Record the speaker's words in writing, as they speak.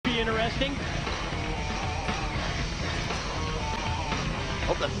testing.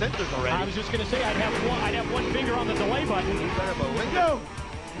 Hope the sensors are ready. I was just going to say I'd have one finger on the delay button. Yo,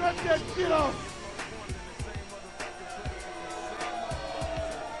 cut that shit off.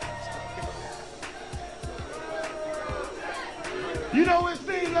 You know, it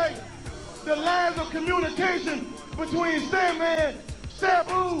seems like the lines of communication between Sandman,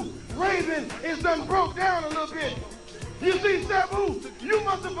 Sabu, Raven is done broke down a little bit. You see, Sabu, you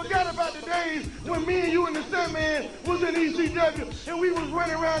must have forgot about the days when me and you and the Sandman was in ECW and we was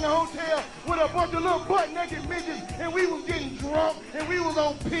running around the hotel with a bunch of little butt-naked midgets and we was getting drunk and we was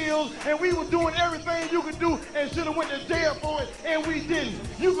on pills and we was doing everything you could do and should have went to jail for it and we didn't.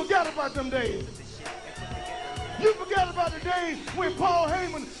 You forgot about them days. You forgot about the days when Paul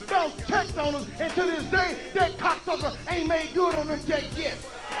Heyman bounced checks on us, and to this day, that cocksucker ain't made good on them checks yet.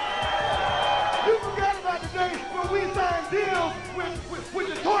 You forgot about the days when we signed deals with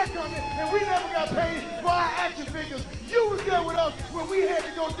the toy company, and we never got paid for our action figures. You was there with us when we had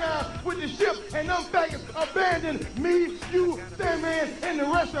to go down with the ship, and them faggots abandoned me, you, Sandman, and the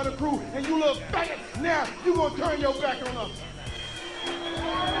rest of the crew, and you little faggot, now you gonna turn your back on us.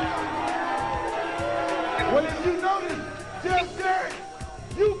 Well, if you notice, Judge Jarrett,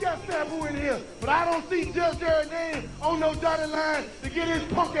 you got Sabu in here, but I don't see Judge Jarrett's name on no dotted line to get his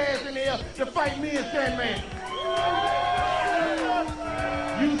punk ass in here to fight me and Sandman.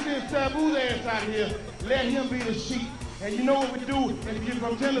 You send Sabu's ass out here, let him be the sheep. And you know what we do, and if you're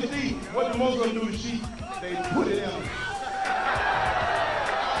from Tennessee, what the most gonna do to sheep? They put it in.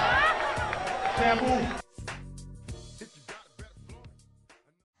 Sabu.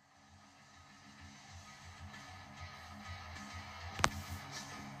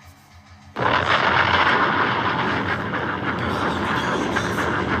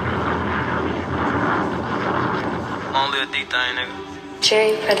 Only a D thing, nigga.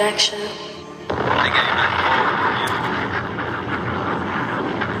 Jerry Production. Nigga ain't nothing wrong with you.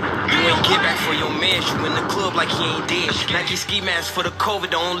 You ain't get back for your man. You in the club like he ain't dead. Nike ski mask for the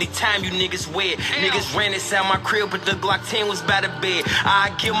COVID, the only time you niggas wear. Niggas ran inside my crib, but the Glock 10 was by the bed.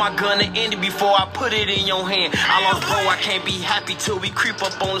 I give my gun to Indy before I put it in your hand. I lost bro, I can't be happy till we creep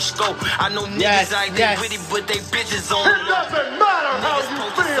up on the scope. I know niggas out there with it, but they bitches on the low. It doesn't matter how you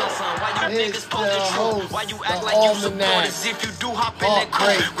feel. It's the host, why you the act like you support almanac, as if you do hop in that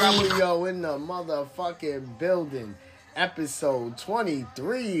car. Grab a Video in the motherfucking building. Episode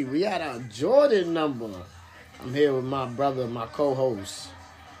 23. We had our Jordan number. I'm here with my brother, my co-host.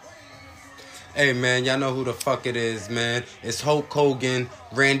 Hey, man, y'all know who the fuck it is, man. It's Hulk Hogan,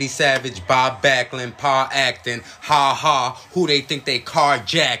 Randy Savage, Bob Backlund, Pa Acton, Ha Ha, who they think they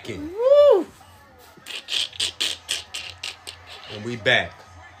carjacking. Woo! And we back.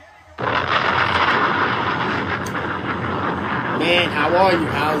 Man, how are you?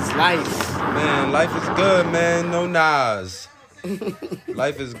 How's life? Man, life is good, man. No Nas.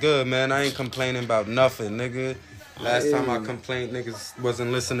 Life is good, man. I ain't complaining about nothing, nigga. Last time I complained, niggas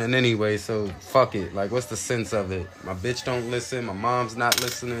wasn't listening anyway, so fuck it. Like, what's the sense of it? My bitch don't listen. My mom's not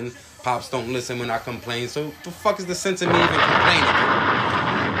listening. Pops don't listen when I complain. So the fuck is the sense of me even complaining?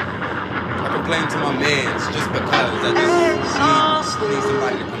 I complain to my mans just because. I just need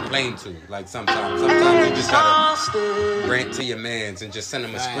somebody to complain to. Like, sometimes you just gotta rant to your mans and just send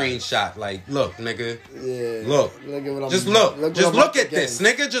them a screenshot. Like, look, nigga. Yeah. Look. Look at what I'm just look. Just look at this,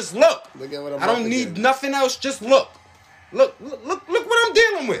 nigga. Just look. Look at what I'm I don't need nothing else. Just look. Look what I'm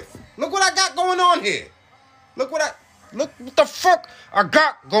dealing with. Look what I got going on here. Look what the fuck I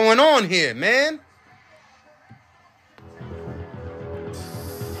got going on here, man.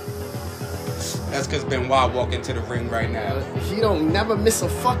 That's because Benoit walking into the ring right now. He don't never miss a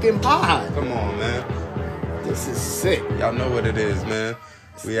fucking pod. Come on, man. This is sick. Y'all know what it is, man.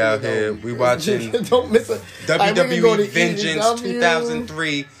 We out here. We watching Don't miss a WWE Vengeance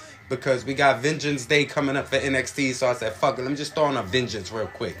 2003 because we got Vengeance Day coming up for NXT. So I said, fuck it. Let me just throw on a Vengeance real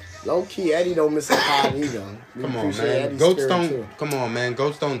quick. Low key, Eddie don't miss a pod either. Come on, man. Goats don't. Come on, man.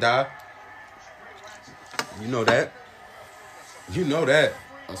 Goats don't die. You know that. You know that.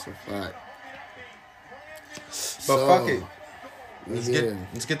 That's a fact. But fuck it. Let's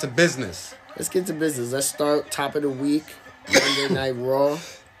get to business. Let's get to business. Let's start top of the week. Monday Night Raw.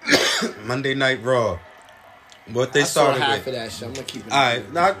 Monday Night Raw. What they started with. Half of that shit. I'm gonna keep it. All right,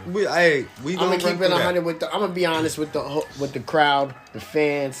 we gonna keep it 100 with the. I'm gonna be honest with the crowd, the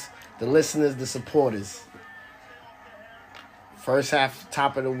fans, the listeners, the supporters. First half,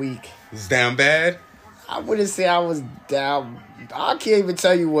 top of the week. It's down bad. I wouldn't say I was down. I can't even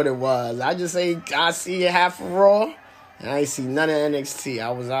tell you what it was. I just say I see half of Raw. And I ain't see none of NXT.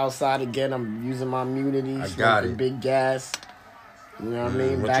 I was outside again. I'm using my immunity. I got it. Big gas. You know what I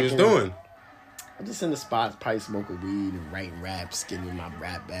mean? What you was doing? I'm just in the spots, probably smoking weed and writing raps, getting in my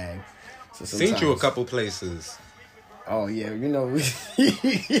rap bag. So Seen you a couple places. Oh yeah, you know,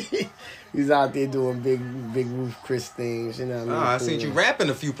 he's out there doing big Roof Chris things. You know what I mean? I seen you rapping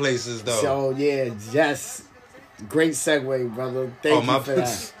a few places though. So yeah, yes, great segue, brother. Thank you for bad.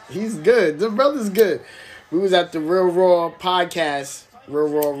 that. He's good. The brother's good. We was at the Real Raw podcast, Real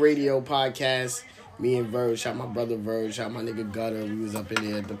Raw Radio podcast. Me and Verge, shout my brother Verge, shout my nigga Gutter. We was up in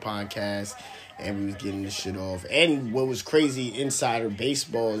there at the podcast, and we was getting this shit off. And what was crazy, Insider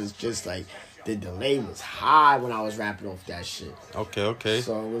Baseball is just like the delay was high when I was rapping off that shit. Okay.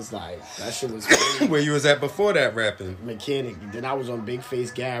 So it was like that shit was crazy. Where you was at before that rapping? Mechanic. Then I was on Big Face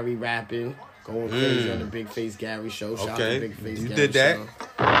Gary rapping, going crazy on the Big Face Gary show. Shout out to Big Face You Gary did that? show.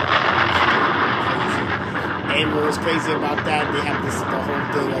 And what was crazy about that, they have the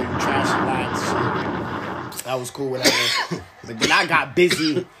whole thing like you trash and shit. That was cool, whatever. But then I got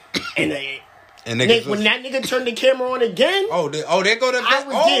busy, and niggas when that nigga turned the camera on again, they go to. I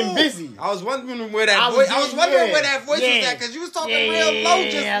was getting busy. I was wondering where that voice. I was wondering where that voice was at because you was talking real low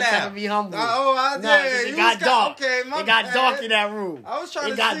just now. I was trying to be humble. I did. It got dark. Okay, it got dark in that room. I was trying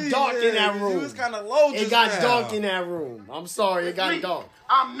to It got dark in that room. You was kind of low just It got now. dark in that room. I'm sorry, it got dark.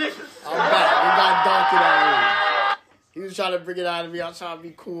 I'm niggas. I'm back. It got dark in that room. He was trying to bring it out of me. I was trying to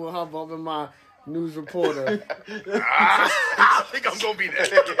be cool and humble. I'm in my news reporter. I think I'm gonna be there.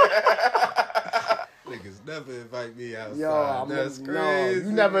 Niggas never invite me outside. Yo, That's no, crazy.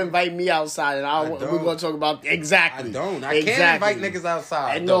 you never invite me outside, and we're gonna talk about exactly. I don't. I can't invite niggas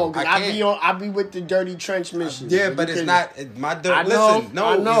outside. And no, because I I be with the dirty trench missions. Yeah, So but you it's can- not my dirty. I know, Listen, no,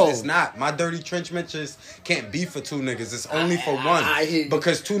 I know. it's not. My dirty trench mentions can't be for two niggas. It's only for one. I hear you.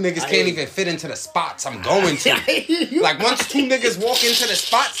 Because two niggas I hear can't you. even fit into the spots I'm going to. I hear you. Like once two niggas walk into the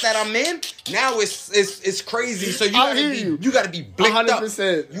spots that I'm in, now it's crazy. So I hear you. you gotta be blicked up.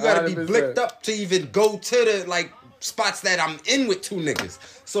 100%, You gotta be 100%. blicked up to even go to the like spots that I'm in with two niggas.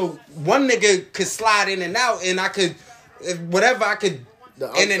 So one nigga could slide in and out, and I could whatever I could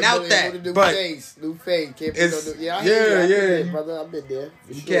The in and out unfamiliar with that. the new But face, new face. Can't it's- be no new. Yeah, I hear you. I've been yeah. there, brother. I've been there.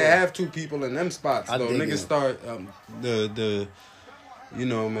 For you sure. can't have two people in them spots I though. dig Niggas it. start the you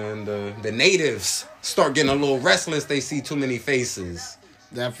know, man, the natives start getting a little restless. They see too many faces.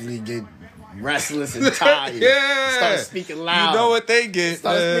 Definitely get restless and tired. Yeah. Start speaking loud. You know what they get.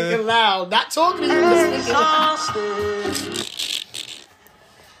 Start man. speaking loud. Not talking to you, but speaking loud.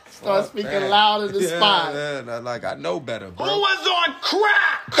 Start speaking loud in the spot. Yeah, like I know better, bro. Who was on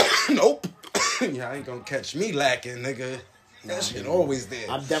crack? Nope. Yeah, I ain't gonna catch me lacking, nigga. That shit always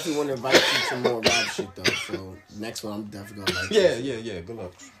there. I definitely want to invite you to more rap shit though. So next one, I'm definitely gonna like you. Yeah. Good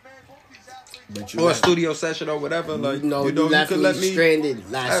luck. But you Or a left- studio session or whatever. Like you you left could me let me.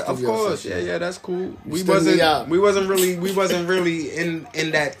 stranded last Of studio course, session. yeah, that's cool. We stood me up. wasn't really in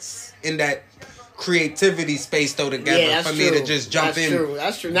that creativity space though together Yeah, that's for me true. to just jump That's in. true.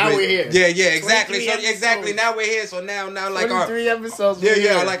 That's true. Now with- we're here. Yeah, exactly. 23 So exactly episodes. now we're here. So now like our 23 episodes. yeah, we're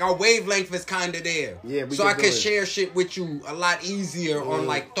here. like our wavelength is kind of there. Yeah, we so can I do can it. share shit with you a lot easier on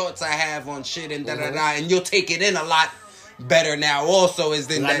like thoughts I have on shit and and you'll take it in a lot better now. Also, is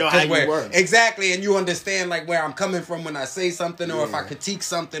then I that know how you where work. exactly, and you understand like where I'm coming from when I say something or if I critique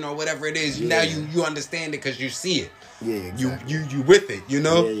something or whatever it is. Now you understand it because you see it. Yeah, exactly. You with it. You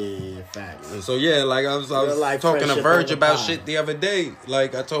know. Yeah, facts. So yeah, like I was like talking to friendship Verge over about pie. shit the other day.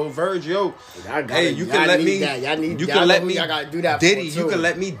 Like I told Verge, yo, Y'all gotta- hey, you y'all can let need me, that. Y'all need- you y'all can know let who me y'all gotta do that for, Diddy, too. you can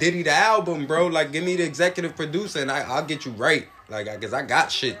let me Diddy the album, bro. Like give me the executive producer, and I'll get you right. Like cause I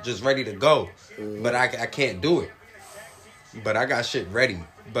got shit just ready to go, but I can't do it. But I got shit ready.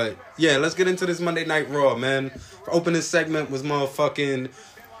 But yeah, let's get into this Monday Night Raw, man. Opening segment was motherfucking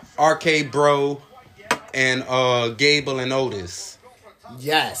Arcade Bro and Gable and Otis.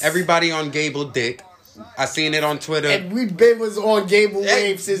 Yes. Everybody on Gable dick. I seen it on Twitter. And we been was on Gable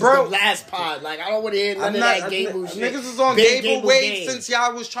Hey, Wave since bro. the last pod. Like I don't want to hear none of that Gable shit. Niggas was on Been Gable Wave gang. since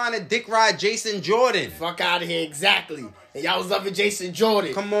y'all was trying to dick ride Jason Jordan. Fuck out of here, exactly. And y'all was loving Jason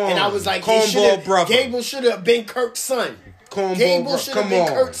Jordan. Come on. And I was like, Cornball brother. Gable should have been Kirk's son. Cornball Gable bro- should have come been on.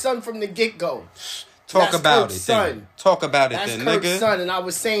 Kirk's son from the get go. Talk That's about Kirk's it, son. then. Talk about it, That's then, Kirk's nigga. son, and I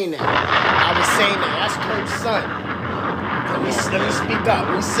was saying that. That's Kirk's son. Let me speak up.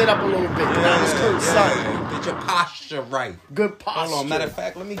 Let me sit up a little bit. That was Kirk's son. Get your posture right. Good posture. Hold on, matter of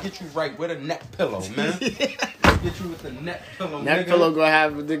fact, let me get you right with a neck pillow, man. Get you with the neck pillow, That nigga. pillow gonna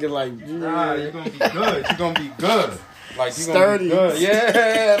have a nigga like Nah, you're gonna be good. You're gonna be good. Like you Sturdy. gonna be good.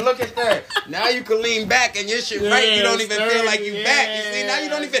 Yeah, look at that. Now you can lean back and your shit right. You Yeah, don't even feel like you sturdy, back. You see, now you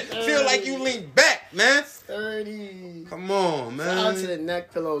don't even feel like you lean back. man. Sturdy. Come on, Shout out to man. the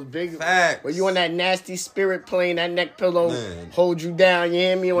neck pillows, big. Facts. When you on that nasty spirit plane, that neck pillow Man. hold you down. You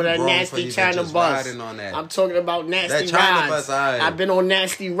hear me? On that grown for nasty even China just bus. riding on that. I'm talking about nasty That China rides. bus, alright. I've been on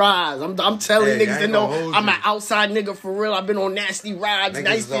nasty rides. I'm telling Hey, I niggas to ain't know gonna hold I'm you. an outside nigga for real. I've been on nasty rides,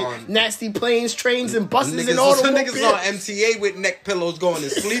 Niggas nasty planes, trains, and buses Niggas, and some automobiles. niggas on MTA with neck pillows going to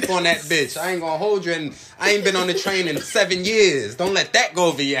sleep on that bitch. I ain't gonna hold you, and I ain't been on the train in 7 years. Don't let that go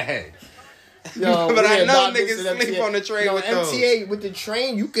over your head. Yo, But I yeah, know nah, niggas listen, sleep on the train Yo, with those. MTA with the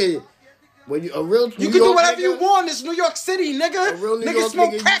train, you could. When you a real You can do whatever you want. It's New York City, nigga. A real New Niggas York smoke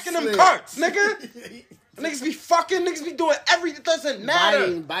nigga, you crack in them slick. carts, nigga. Niggas be fucking. Niggas be doing everything. It doesn't matter.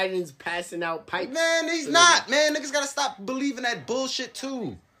 Biden's passing out pipes. Man, he's not, man. Niggas gotta stop believing that bullshit,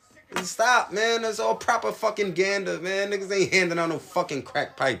 too. Stop, man. That's all proper fucking gander, man. Niggas ain't handing out no fucking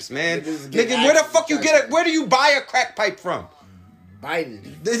crack pipes, man. Niggas get Nigga, where the access fuck to you crack get it? pipes. Where do you buy a crack pipe from?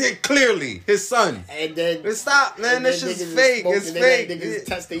 Biden. Clearly, his son. And then Stop, man. and That then shit's niggas is fake. smoking, It's they fake. let niggas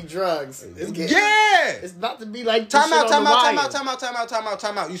test their drugs. It's getting, Yeah. It's about to be like Time out.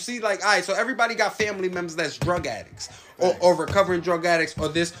 Time You see, like, all right, so everybody got family members that's drug addicts or recovering drug addicts or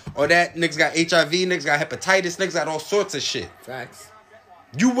this or that. Niggas got HIV, niggas got hepatitis, niggas got all sorts of shit. Facts.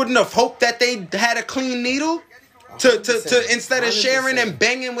 You wouldn't have hoped that they had a clean needle to 100%. instead of sharing 100%. and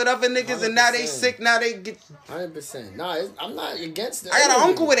banging with other niggas and now they 100%. sick, now they get... 100%. Nah, I'm not against it. I got an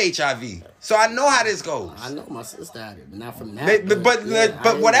uncle with HIV, so I know how this goes. I know my sister had it, but not from that.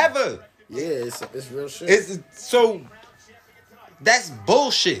 But whatever. Yeah, it's real shit. It's so that's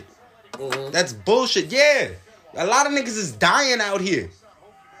bullshit. Mm-hmm. That's bullshit. Yeah, a lot of niggas is dying out here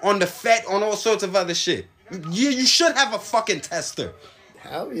on the fat, on all sorts of other shit. Yeah, you should have a fucking tester.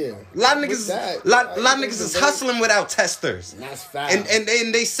 Hell yeah. A lot of What's niggas, that? lot of niggas is hustling without testers. And that's fact.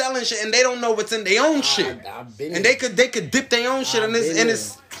 And they selling shit and they don't know what's in their own shit. I've been And there. they could dip their own shit I've and it's been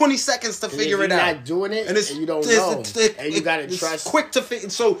it's 20 seconds to And figure if it you're out. not doing it, and you don't know. And you gotta it's trust. quick to figure.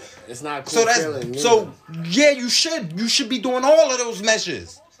 So It's not cool so that's feeling, so yeah. You should be doing all of those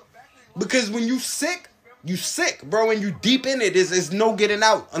measures because when you sick, bro. When you deep in it, is no getting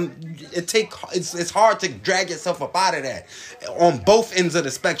out. It's hard to drag yourself up out of that. On both ends of the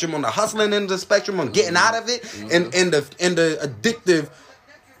spectrum, on the hustling end of the spectrum, on getting out of it, and the addictive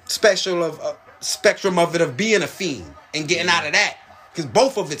spectrum of it of being a fiend and getting out of that. Because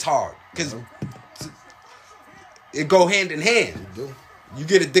both of it's hard. Because it go hand in hand. You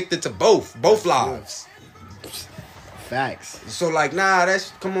get addicted to both lives. Facts. So like, nah,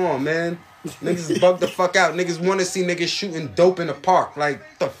 come on, man. Niggas bug the fuck out. Niggas want to see niggas shooting dope in the park.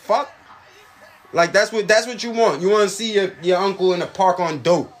 Like, the fuck? Like, that's what you want. You want to see your uncle in the park on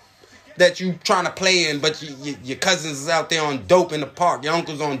dope that you trying to play in, but your cousins is out there on dope in the park. Your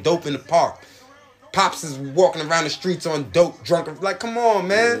uncle's on dope in the park. Pops is walking around the streets on dope, drunk. Like, come on,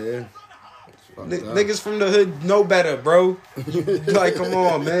 man. Yeah. Niggas from the hood know better, bro. Like, come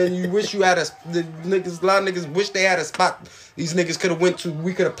on, man. You wish you had a lot of niggas wish they had a spot these niggas could have went to.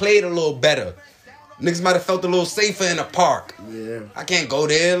 We could have played a little better. Niggas might have felt a little safer in the park. Yeah. I can't go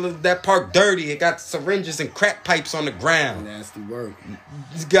there. That park dirty. It got syringes and crack pipes on the ground. Nasty work.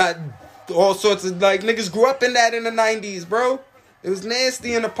 It's got all sorts of, like, niggas grew up in that in the 90s, bro. It was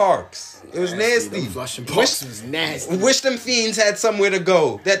nasty in the parks. It was nasty. Them flushing parks was nasty. Wish them fiends had somewhere to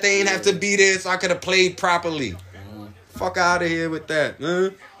go. That they ain't have to be there so I could have played properly. Fuck out of here with that,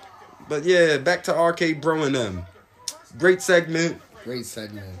 man. But yeah, back to Arcade Bro and them. Great segment. Great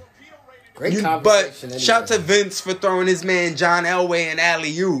segment. But Conversation. shout to Vince for throwing his man John Elway and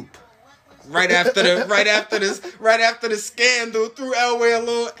alley oop. Right after the scandal, threw Elway a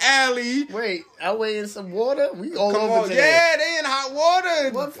little alley. Wait, Elway in some water? We all Come over on, today. yeah, they in hot water.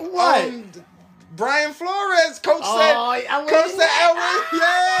 What for what? Brian Flores, coach Oh, said Elway Elway, in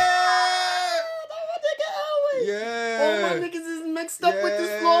that? yeah. All my niggas is mixed up with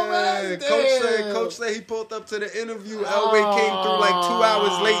this Flores. Coach said he pulled up to the interview. Elway came through like 2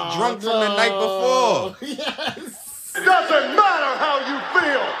 hours late, drunk from the night before. Yes. It doesn't matter how you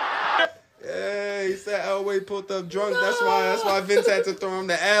feel. Yeah, he said Elway pulled up drunk. That's why Vince had to throw him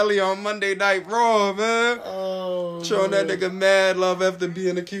the alley on Monday Night Raw, man. Oh, Showing that nigga mad love after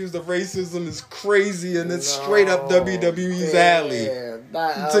being accused of racism is crazy, and it's straight up WWE's alley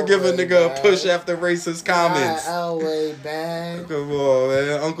to give a nigga a push after racist comments. Elway, man. Come on,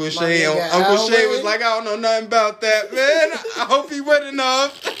 man. Uncle Shay nigga was Elway. like, I don't know nothing about that, man. I hope he went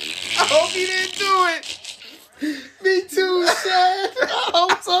enough. I hope he didn't do it. Me too, Shay. I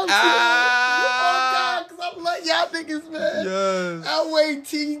hope so too. Oh God, because I'm like Y'all niggas, man. Yes. Elway,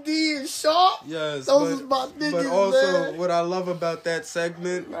 TD, and Sharp. Yes. Those is my niggas, But also, man. what I love about that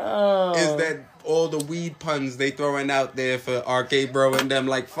segment Oh. is that all the weed puns they throwing out there for Arcade Bro and them,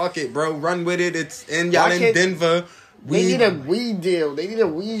 like, fuck it, bro, run with it. It's in y'all Why in can't- Denver. They need a weed deal. They need a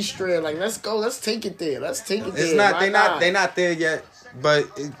weed strand. Like, let's go. Let's take it there. Let's take it there. It's not. Why They not there yet. But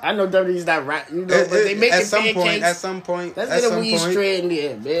I know WWE's not right. You know, but they make at it some pancakes. point. At some point. Let's at get a some weed point, strand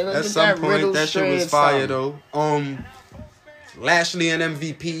there, man. Let's At get some that point, riddle that shit was strand fire something. though. Lashley and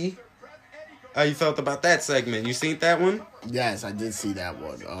MVP. How you felt about that segment? You seen that one? Yes, I did see that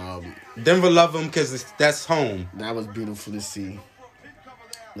one. Denver love him because that's home. That was beautiful to see.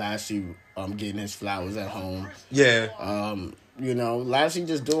 Lashley getting his flowers at home. Yeah. You know, Lashley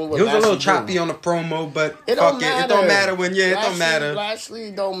just doing what He was Lashley a little do. choppy on the promo, but It fuck don't it. matter. It don't matter when, it Lashley, don't matter.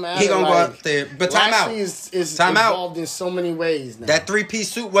 Lashley don't matter. He gonna go like, up there. But time out. Lashley is Time out. involved in so many ways now. That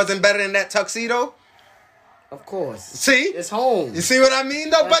 3-piece suit wasn't better than that tuxedo? Of course. See? It's home. You see what I mean,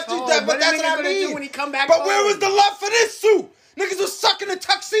 though? That's But, home. but What that's are what niggas I gonna mean. do when he come back But where home? was the love for this suit? Niggas was sucking the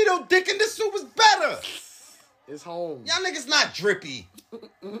tuxedo dick and this suit was better. It's home. Y'all niggas not drippy.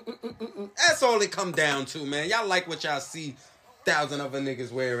 That's all it come down to, man. Y'all like what y'all see 1,000 other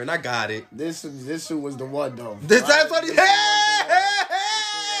niggas wearing. I got it. This suit was the one though. That's what he. This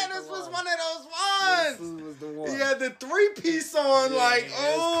This was was the one of those This ones. suit was the one. He had the 3-piece on, Yeah, like, it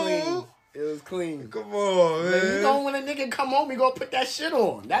was oh. clean. It was clean. Come on, Man, you man. know when a nigga come home, he gonna put that shit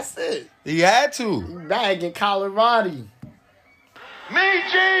on. That's it. He had to. You bag in Colorado. Me,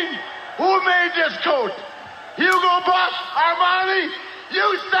 Gene, who made this coat? Hugo Boss, Armani?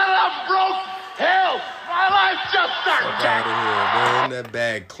 You set it up broke? Hell, my life just started. Fuck out of here, man. That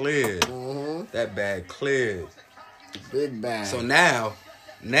bag cleared. Mm-hmm. That bag cleared. Big bag. So now,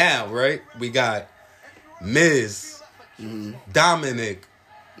 right? We got Miz, Dominic,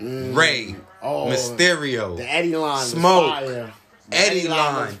 Ray, Oh, Mysterio, the Eddie line Smoke, was fire. The Eddie was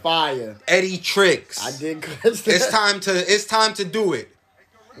line. fire. Eddie Tricks. I did good. It's time to do it.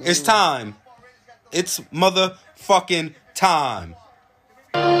 It's time. It's motherfucking time.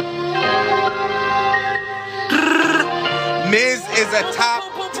 Miz is a top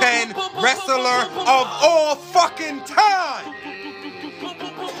 10 wrestler of all fucking time.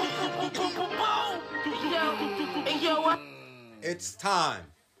 It's time.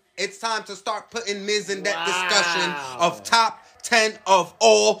 It's time to start putting Miz in that discussion of top 10 of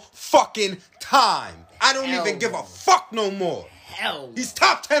all fucking time. I don't Hell even give no. a fuck no more. Hell no. He's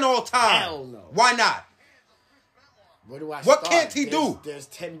top 10 all time. Hell no. Why not? Where do I What start? can't he do? There's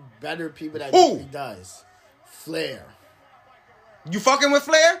 10 better people that Who? he does. Flair. You fucking with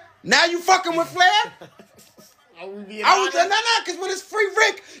Flair? Now you fucking with Flair? Are we being I was honest? because when it's Free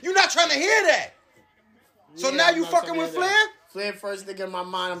Rick, you're not trying to hear that. So Yeah, now I'm you not fucking saying with that. Flair? Flair first thing in my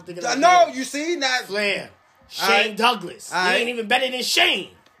mind, I'm thinking No, you see now. Flair. Shane Alright. Douglas. Alright. He ain't even better than Shane.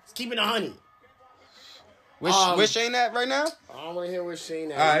 He's keeping it 100. Where Shane at right now? I don't want to hear where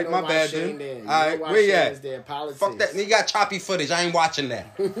Shane at. Alright, You know my why bad, Shane dude. there. You Alright, know why where you Shane at? is there. Politics. Fuck that. He got choppy footage. I ain't watching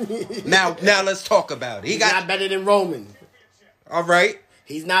that. now let's talk about it. He's not better than Roman. All right.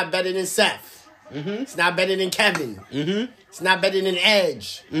 He's not better than Seth. He's not better than Kevin. He's not better than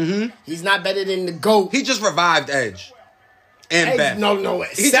Edge. He's not better than the GOAT. He just revived Edge. And Edge, Beth. no.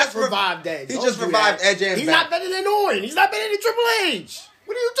 He Seth just revived Edge. He Don't just do revived that. Edge and He's Beth. not better than Orton. He's not better than Triple H.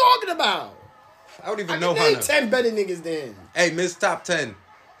 What are you talking about? I don't even I know can name Hunter. 10 better niggas than him. Hey, Miz top 10.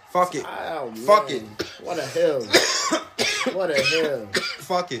 Fuck it. Oh, Fuck man. it. What a hill. What a hill.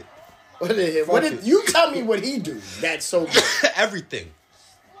 Fuck it. What a hill. Fuck What it. did you tell me what he do? That's so good. Everything.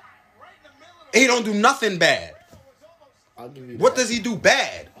 He don't do nothing bad. I'll give you What that. does he do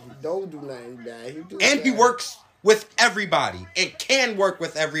bad? He don't do nothing bad. He do And he bad. works with everybody and can work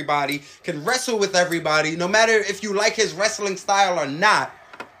with everybody, can wrestle with everybody, no matter if you like his wrestling style or not.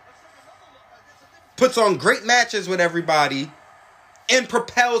 Puts on great matches with everybody and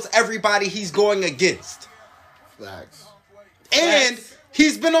propels everybody he's going against. Facts. And Facts.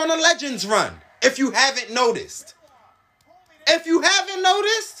 he's been on a Legends run, if you haven't noticed. If you haven't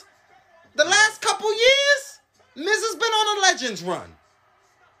noticed, the last couple years, Miz has been on a Legends run.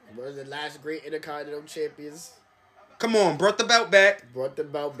 We're the last great Intercontinental champions. Come on, brought the belt back. Brought the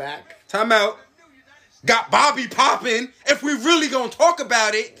belt back. Time out. Got Bobby popping. If we really gonna talk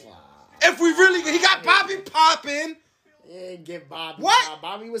about it. He got Bobby popping. He ain't get Bobby. What?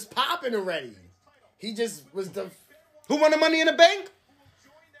 Bobby was popping already. He just was the Who won the Money in the Bank?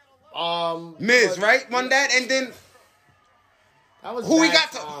 Miz, but- right? Won that, and then That was who he bad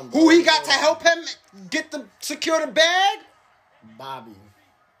got to time, who bro. he got to help him get the secure the bag? Bobby.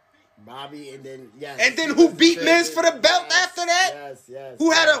 Bobby, and then yes. And then who beat Miz for the belt after that? Yes.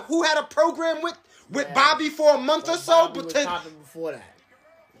 Who had a program with Bobby for a month or so? Bobby was But popping before that.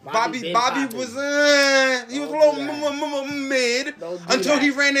 Bobby been was popping. he was a Don't little do mid Don't do until that.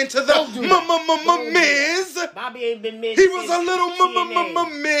 he ran into Don't do the that. Miz. Bobby ain't been mid. He was since a little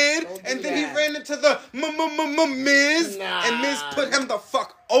TNA. mid, Don't do and then he that. ran into the Miz, Nah. and Miz put him the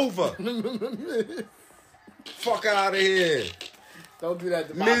fuck over. Fuck out of here. Don't do that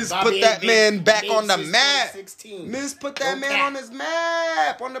to Miz Bobby. put Bobby that ain't been man back mid on the since map. 2016. Miz put that No man cap. on his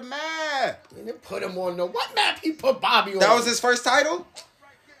map, on the map. And then put him on the what map? He put Bobby on. That was his first title.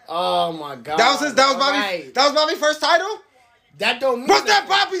 Oh my god. That was Bobby. Right. That was Bobby's first title. That don't mean. Was that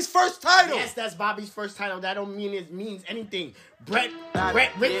nothing. Bobby's first title? Yes, that's Bobby's first title. That don't mean it means anything. Ric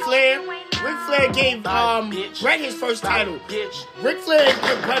Flair gave Bret his first title. Ric Flair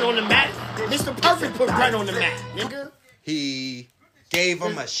put Bret on the map. Mr. Perfect put Bret on the map, nigga. He gave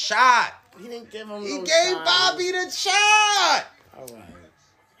him a shot. He didn't give him. He no gave time. Bobby the shot. All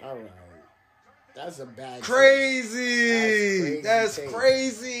right. That's a bad. Crazy. That's thing.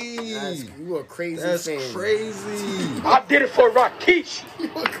 crazy. You a crazy That's fan. crazy. I did it for Rakish.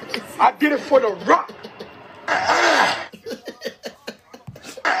 I did it for The Rock.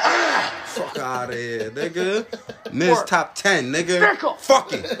 Fuck out of here, nigga. Miz top 10, nigga. Fickle.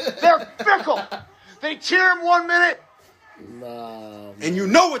 Fuck it. They're fickle. They cheer him 1 minute. Nah, And you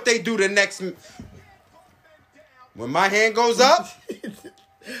know what they do the next. When my hand goes up,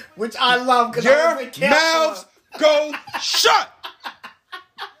 which I love because your mouths go shut.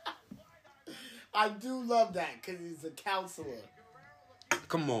 I do love that because he's a counselor.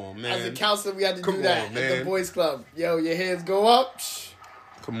 Come on, man. As a counselor, we had to Come do that on, at man. the boys club. Yo, your hands go up.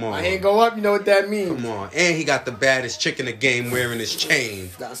 Come on. My hand go up. You know what that means. Come on. And he got the baddest chick in the game wearing his chain.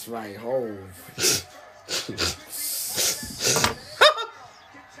 That's right, Hove.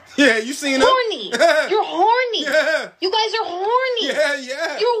 Yeah, you seen him? Horny. You're horny. Yeah. You guys are horny.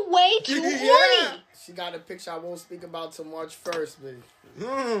 Yeah. You're way too Yeah. horny. She got a picture I won't speak about till March 1st, but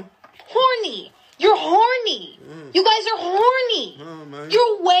Horny. You're horny. You guys are horny. man.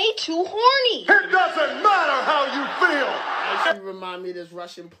 You're way too horny. It doesn't matter how you feel. she remind me of this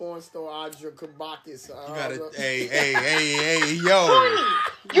Russian porn star Audra Kabakis. You gotta, hey, yo. Horny.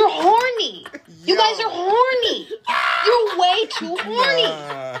 You're horny. You guys are horny. You're way too horny.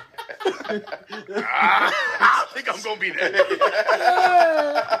 I think I'm gonna be there.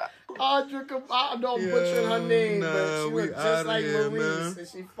 Audra Kabakis. I know I'm butchering her name, but nah, she we looks just outta like here, Maurice, man. and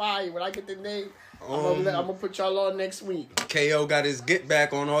she fire. When I get the name, I'm gonna put y'all on next week. KO got his get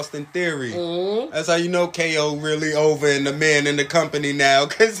back on Austin Theory. Mm-hmm. That's how you know KO really over and the man in the company now,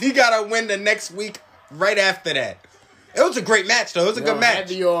 because he gotta win the next week right after that. It was a great match, though. It was a good match.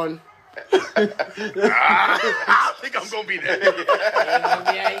 Heavy on. I think I'm gonna be there.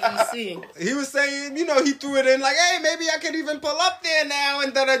 AEC. He was saying, you know, he threw it in like, hey, maybe I could even pull up there now,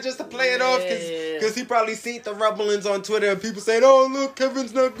 and then I just to play it off, because he probably seen the rumblings on Twitter and people saying, oh, look,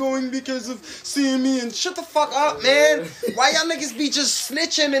 Kevin's not going because of seeing me, and shut the fuck up, man. Why y'all niggas be just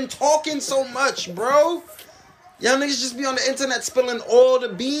snitching and talking so much, bro? Y'all niggas just be on the internet spilling all the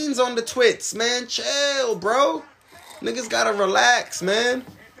beans on the twits, man. Chill, bro. Niggas gotta relax, man.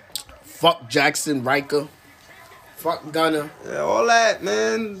 Fuck Jackson Riker. Fuck Gunner. Yeah, all that,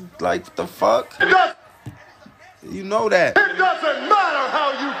 man. Like, what the fuck? You know that. It doesn't matter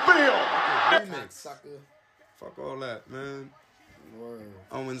how you feel. Sucker. Fuck all that, man. Word.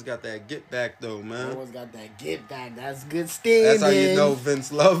 Owens got that get back, though, man. Owens got that get back. That's good standing. That's how you know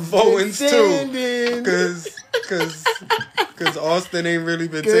Vince love Owens, too. standing. Cause Austin ain't really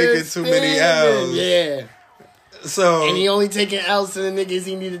been Good taking too many standing. L's. Yeah. So, And he only taking L's to the niggas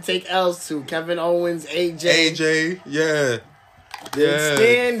he need to take L's to. Kevin Owens, AJ. AJ, yeah. Good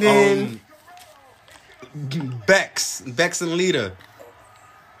standing. Bex and Lita.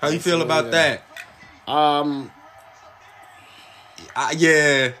 How you feel about that?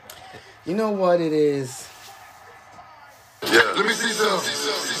 Yeah. You know what it is? Yeah, let me see some.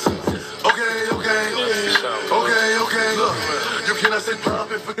 Okay. Look, you cannot say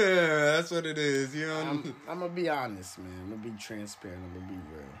pop it for. Yeah, that's what it is. You know. I'm gonna be honest, man. I'm gonna be transparent. I'm gonna be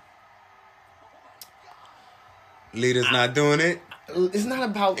real. Lita's not doing it. It's not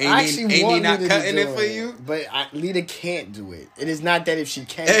about. Ain't I he- actually ain't he want not Lita to cutting do it for you? But Lita can't do it. It is not that if she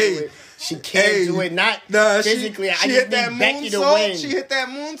can Hey, do it, she can't do it. Not Nah, physically. I She just hit that need Becky to moonsault. win. She hit that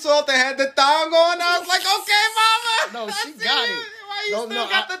moonsault and had the thong on. I was like, okay, mama. No, I she see got it. it. Why you No, still no,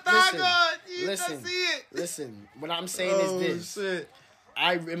 got the thong listen, on? You listen, just see it. Listen, what I'm saying Oh, is this. shit.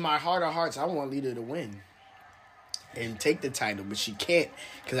 In my heart of hearts, I want Lita to win. and take the title, but she can't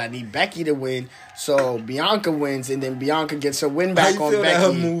because I need Becky to win. So Bianca wins, and then Bianca gets her win back How on you feel Becky.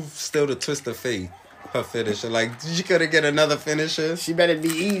 that her move still to twist her fate? Her finisher. Like, she could have get another finisher. She better be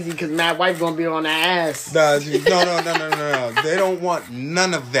easy because Matt White gonna be on her ass. Nah, no. They don't want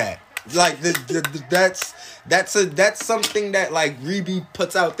none of that. Like, that's something that, like, Reby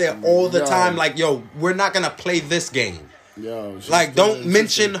puts out there all the time. Like, yo, we're not gonna play this game. Yo, like, don't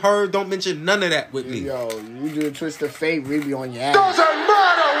mention her. Don't mention none of that with me. Yo, you do a twist of fate, Reby on your ass. Doesn't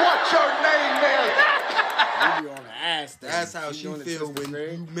matter what your name is. Reby on her ass. That's how she feel when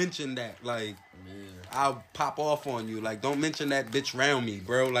you mention that. Like, I'll pop off on you. Like, don't mention that bitch round me,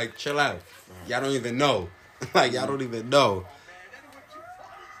 bro. Like, chill out. Y'all don't even know. Like, y'all don't even know.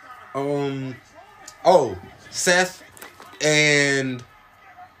 Seth and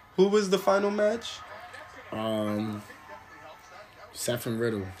who was the final match? Seth and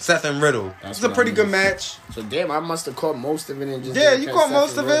Riddle. It's a pretty good match. So damn, I must have caught most of it and just you caught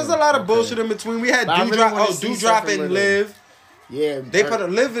most of it. There's a lot of bullshit in between. We had Doudrop and Liv. Yeah, they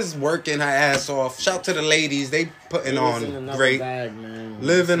Liv is working her ass off. Shout to the ladies, they putting on great.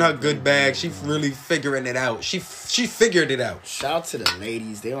 Liv in her good bag. She really figuring it out. She figured it out. Shout to the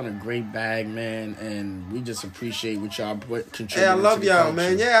ladies, they on a great bag, man, and we just appreciate what y'all contributing. Hey, I love y'all,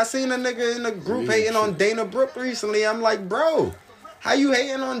 man. Yeah, I seen a nigga in the group hating on Dana Brooke recently. I'm like, bro, how you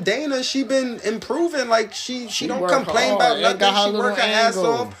hating on Dana? She been improving. Like she don't complain about nothing. She work her ass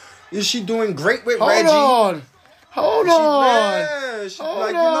off. Is she doing great with Reggie? Hold on. Yeah, you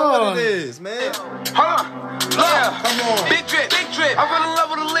know what it is, man. Huh? Yeah. Come on. Big drip. I fell in love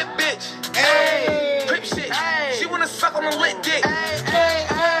with a lit bitch. Hey. Crip shit. Hey. She wanna suck on a lit dick.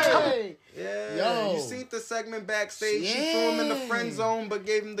 Hey. Yeah. Yo. You seen the segment backstage? She threw him in the friend zone, but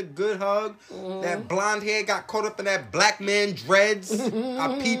gave him the good hug. That blonde hair got caught up in that black man dreads.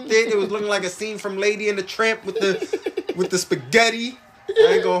 I peeped it. It was looking like a scene from Lady and the Tramp with the spaghetti.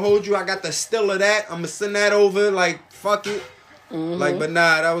 I ain't gonna hold you. I got the still of that. I'm gonna send that over. Like, fuck it. Like, but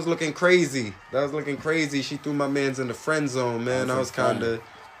nah, that was looking crazy. She threw my mans in the friend zone, man. I was kind of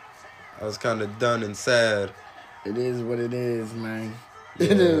done and sad. It is what it is, man.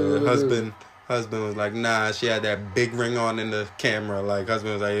 Yeah, husband was like, nah. She had that big ring on in the camera. Like,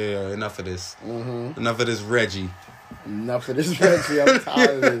 husband was like, yeah, enough of this. Enough of this Reggie. Enough of this Reggie. I'm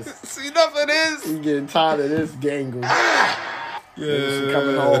tired of this. Enough of this. We getting tired of this gangle. Yeah, she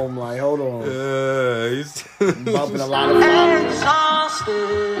coming home like, hold on. Yeah, he's bumping a lot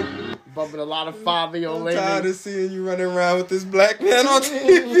of 5-year-old ladies. I'm tired of seeing you running around with this black man on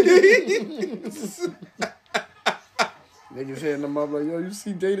TV. Niggas hitting them up like, yo, you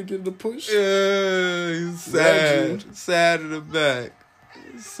see Dana getting the push? Yeah, he's sad. Sad in the back.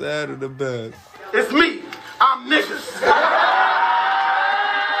 It's me. I'm niggas.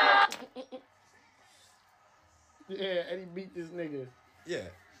 Yeah, Eddie beat this nigga. Yeah.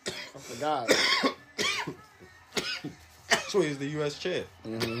 I forgot. Actually, he's the U.S. champ.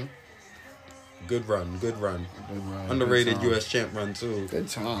 Good run. Underrated U.S. champ run, too. Good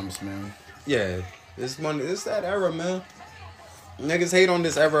times, man. Yeah. It's that era, man. Niggas hate on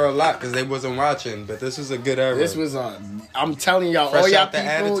this era a lot because they wasn't watching, but this was a good era. This was I'm telling y'all, all y'all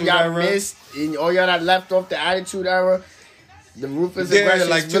people y'all missed, and all y'all that left off the Attitude Era, the Ruthless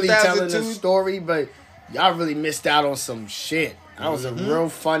Aggression is really telling the story, but y'all really missed out on some shit. That was a real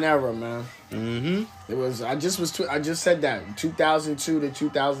fun era, man. It was. I just said that 2002 to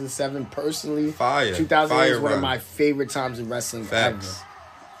 2007. Personally, fire. 2008 is one of my favorite times in wrestling ever. Facts.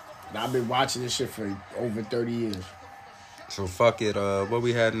 I've been watching this shit for over 30 years. So fuck it. What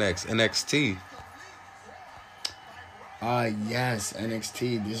we had next? NXT. Yes,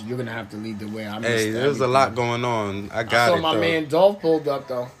 NXT. You're gonna have to lead the way. There's a lot going on. I saw my man Dolph pulled up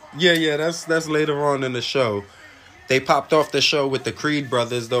though. Yeah. That's later on in the show. They popped off the show with the Creed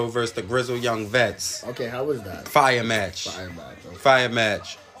brothers though versus the Grizzle Young Vets. Okay, how was that? Fire match.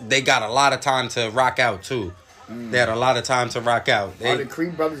 They got a lot of time to rock out too. They had a lot of time to rock out. Are the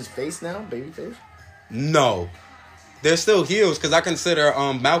Creed brothers face now? Babyface? No. They're still heels because I consider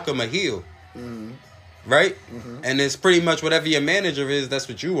Malcolm a heel. Right? And it's pretty much whatever your manager is, that's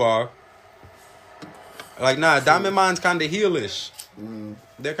what you are. Like, nah, Diamond Mine's kind of heelish.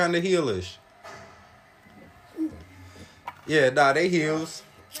 They're kind of heelish. Yeah, nah, they heels.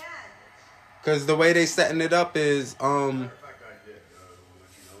 Because the way they setting it up is,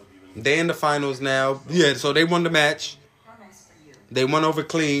 they in the finals now. Yeah, so they won the match. They won over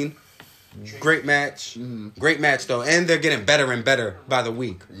clean. Great match. Great match, though. And they're getting better and better by the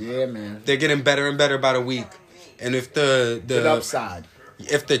week. Yeah, man. They're getting better and better by the week. And if the upside.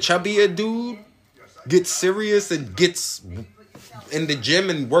 If the chubbier dude gets serious and gets in the gym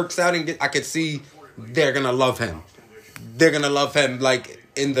and works out I could see they're going to love him. they're gonna love him like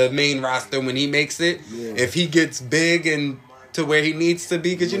in the main roster when he makes it. Yeah. If he gets big and to where he needs to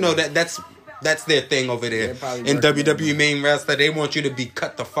be, because you know that's their thing over there in WWE main roster. They want you to be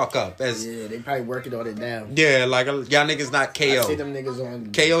cut the fuck up. They probably working on it now. Yeah, like y'all niggas not KO. I see them niggas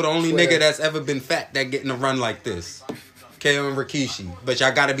on KO, the only Twitter. nigga that's ever been fat that getting a run like this. KO and Rikishi, but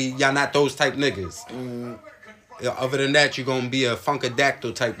y'all not those type niggas. Other than that, you gonna be a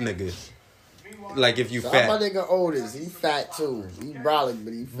Funkadactyl type nigga. Like if you fat. My nigga Otis, he fat too. He brolic,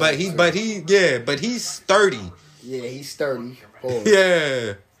 but he fat. But he's sturdy. Yeah, he's sturdy. Pause.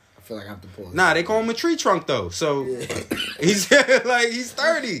 Yeah. I feel like I have to pause. Nah, they call him a tree trunk though. So he's like he's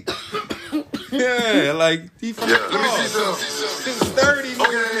sturdy. Yeah, like he from the Let me see some. He's sturdy.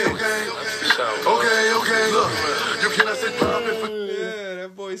 Okay. Look, you cannot say poppin' for. Yeah,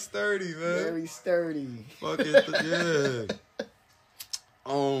 that boy's sturdy, man. Very sturdy. Fucking yeah.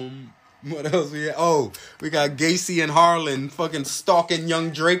 What else we had? Oh, we got Gacy and Harlan fucking stalking young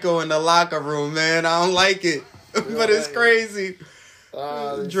Draco in the locker room, man. I don't like it. But it's crazy.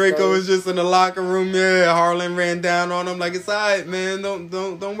 Draco was just in the locker room. Yeah, Harlan ran down on him like, it's alright, man.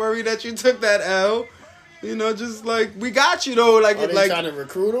 Don't worry that you took that L. You know, just like we got you though. Like they trying to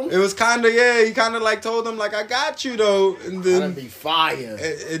recruit him. It was kind of He kind of like told him like, I got you though. And then that'd be fire.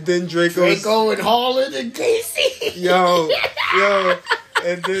 And then Draco and Harlan and Gacy. Yo,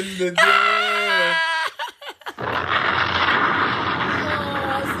 and then the.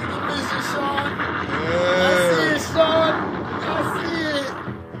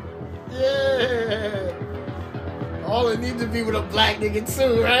 All it needs to be with a black nigga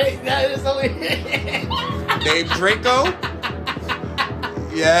too, right? That is only Dave Draco?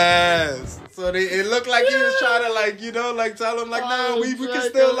 Yes. So it looked like he was trying to like, you know, like tell him like, nah, we can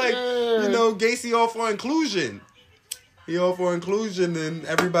still like, you know, Gacy all for inclusion. He all for inclusion and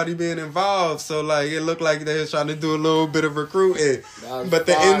everybody being involved. So like it looked like they was trying to do a little bit of recruiting. But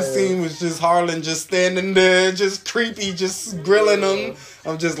the end scene was just Harlan just standing there, just creepy, just grilling him.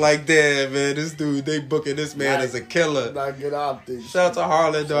 I'm just like, damn, man, this dude, they booking this man as a killer. Not good optics. Shout out to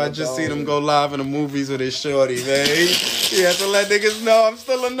Harlan, though. I just seen him go live in the movies with his shorty, man. He had to let niggas know I'm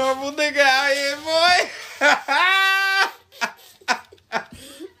still a normal nigga out here, boy.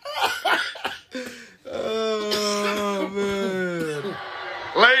 Oh, man.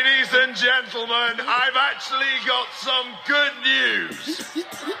 Ladies and gentlemen, I've actually got some good news.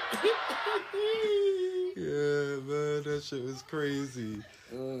 Yeah, man, that shit was crazy.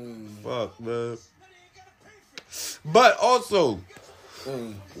 Fuck, man. But also,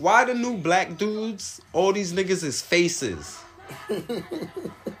 why the new black dudes, all these niggas is faces?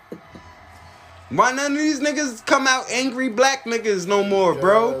 Why none of these niggas come out angry black niggas no more,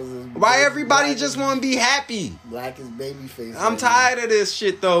 bro? Why everybody just want to be happy? Black is baby face. I'm tired of this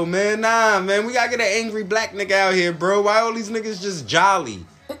shit though, man. Nah, man, we gotta get an angry black nigga out here, bro. Why all these niggas just jolly?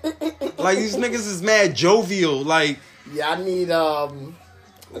 Like these niggas is mad jovial. Like, yeah, I need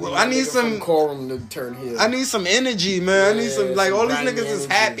some quorum to turn here. I need some energy, man. I need some like all these niggas is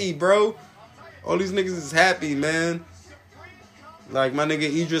happy, bro. All these niggas is happy, man. Like my nigga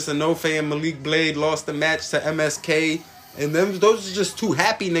Idris Enofe and Malik Blade lost the match to MSK, and those are just two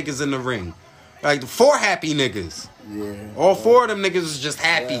happy niggas in the ring. Like 4 happy niggas. Yeah. All 4 of them niggas is just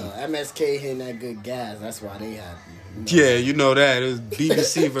happy. MSK hitting that good gas. That's why they happy. Yeah, you know that. It was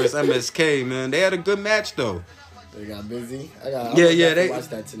BBC versus MSK, man. They had a good match though. They got busy. They watch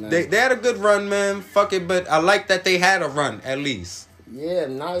that tonight. They had a good run, man. Fuck it, but I like that they had a run at least. Yeah,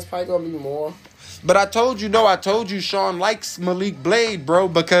 now it's probably gonna be more. But I told you Sean likes Malik Blade, bro,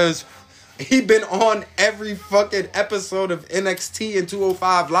 because he been on every fucking episode of NXT and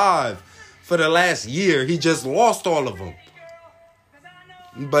 205 Live for the last year. He just lost all of them.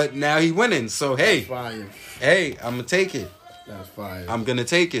 But now he winning, so hey. Hey, I'm gonna take it. That's fire. I'm gonna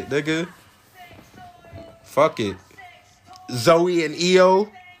take it, nigga. Fuck it. Zoe and Io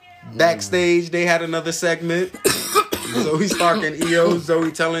backstage, they had another segment. Zoe Stark and Io.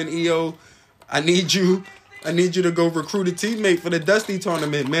 Zoe telling Io, I need you to go recruit a teammate for the Dusty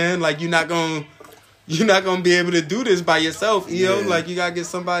tournament, man. Like you're not gonna be able to do this by yourself, Io. Yeah. Like you gotta get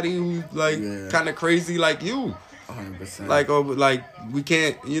somebody who's like kind of crazy like you. 100%. Like we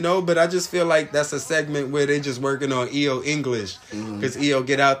can't, you know. But I just feel like that's a segment where they just working on Io English, because Io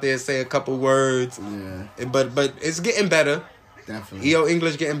get out there, say a couple words. Yeah. But it's getting better. Definitely. Io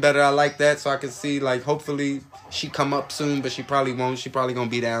English getting better. I like that, so I can see like hopefully she come up soon, but she probably won't. She probably gonna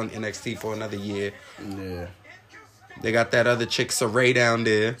be down NXT for another year. Yeah. They got that other chick Saray down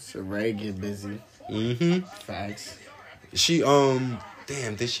there. Saray get busy. Facts. She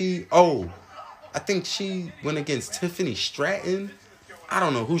damn, did she? Oh, I think she went against Tiffany Stratton. I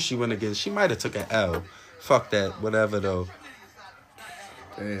don't know who she went against. She might have took an L. Fuck that. Whatever, though.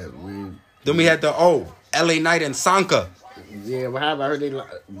 Damn, Then we had the, LA Knight and Sanka. yeah, what happened? I heard they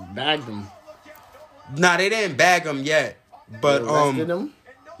bagged him. Nah, they didn't bag him yet. But, They arrested him?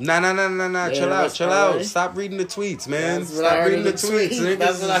 Nah. They Chill arrested out. already? Stop reading the tweets, man. That's what I Stop heard reading in the the tweets. tweet.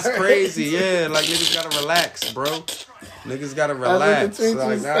 That's Niggas what I is heard. crazy. Yeah, like, niggas gotta relax, bro. Niggas gotta relax. the tweets Like,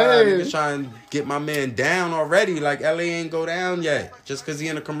 was nah, saying. niggas trying to get my man down already. Like, LA ain't go down yet. Just because he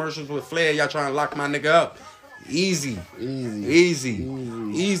in the commercials with Flair, y'all trying to lock my nigga up. Easy.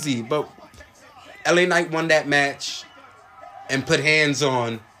 But LA Knight won that match and put hands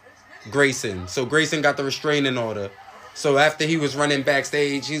on Grayson. So Grayson got the restraining order. So after he was running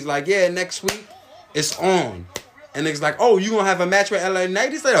backstage, he's like, yeah, next week it's on. And niggas like, oh, you gonna have a match with LA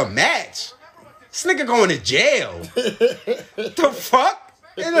Knight? He said, a match? This nigga going to jail. The fuck?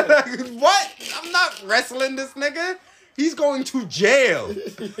 And I'm like, what? I'm not wrestling this nigga. He's going to jail.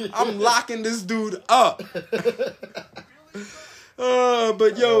 I'm locking this dude up.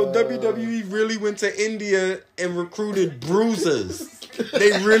 But yo, WWE really went to India and recruited bruisers.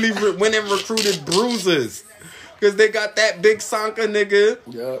 They really went and recruited bruisers. Because they got that big Sanka nigga.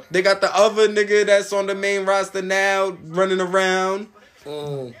 Yep. They got the other nigga that's on the main roster now running around.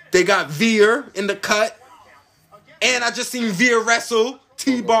 They got Veer in the cut. And I just seen Veer wrestle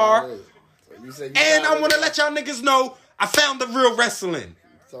T-Bar. And I want to let y'all niggas know I found the real wrestling.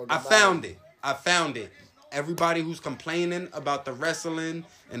 I found it. Everybody who's complaining about the wrestling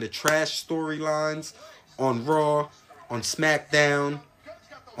and the trash storylines on Raw, on SmackDown,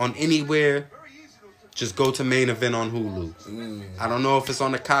 on anywhere, just go to Main Event on Hulu. I don't know if it's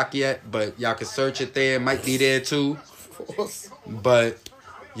on the cock yet, but y'all can search it there. It might be there too. But,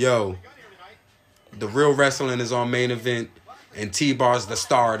 yo, the real wrestling is on Main Event, and T-Bar's the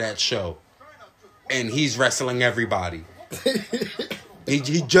star of that show. And he's wrestling everybody. He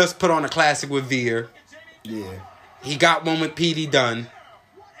just put on a classic with Veer. Yeah. He got one with P.D. Dunne.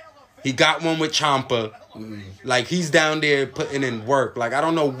 He got one with Ciampa. Like, he's down there putting in work. Like, I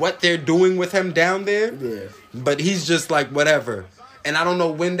don't know what they're doing with him down there. Yeah. But he's just like, whatever. And I don't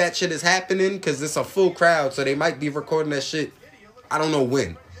know when that shit is happening, because it's a full crowd, so they might be recording that shit. I don't know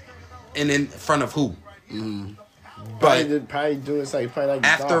when. And in front of who. But probably do it probably like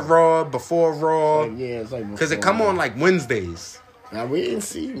after dark. Raw, before Raw. It's like Because it come on like Wednesdays. Now, we didn't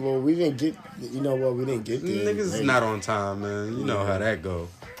see. Well, we didn't get. You know what? We didn't get there. Niggas is not on time, man. You know how that go.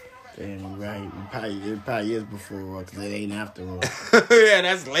 Damn, you're right. It probably is before because it ain't after all. Yeah,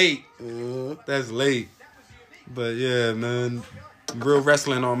 that's late. That's late. But yeah, man. Real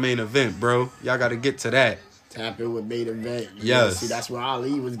wrestling on Main Event, bro. Y'all got to get to that. Tap in with Main Event. Yes. See, that's where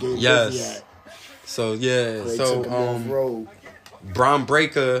Ali was getting busy at. So yeah, They took him off road. Braun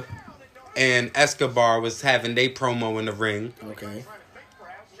Breaker and Escobar was having their promo in the ring. Okay.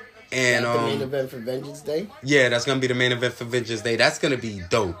 And the Main Event for Vengeance Day? Yeah, that's gonna be the Main Event for Vengeance Day. That's gonna be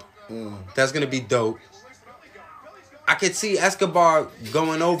dope. That's gonna be dope. I could see Escobar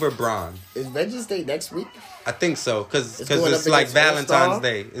going over Braun. Is Vengeance Day next week? I think so, because It's it's going up like against Valentine's All-Star?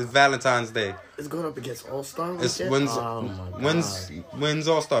 Day. It's Valentine's Day. It's going up against All-Star It's weekend? when's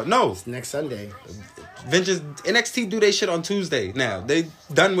All-Star? No, It's next Sunday. Vengeance NXT do they shit on Tuesday now. They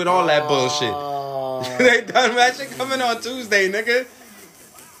done with all that bullshit. They done that shit coming on Tuesday, nigga.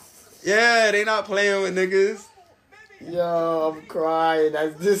 Yeah, they not playing with niggas. Yo, I'm crying.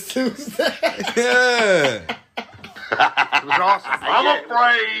 That's this Tuesday. Yeah. It was awesome. I'm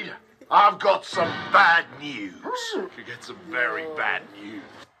afraid I've got some bad news. You get some very bad news.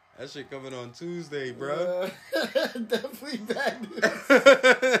 That shit coming on Tuesday, bro. Definitely bad news.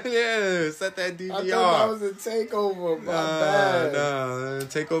 Yeah, set that DVR. I thought that was a takeover. My bad. Nah,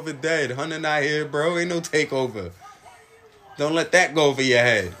 takeover dead. Hunter not here, bro. Ain't no takeover. Don't let that go over your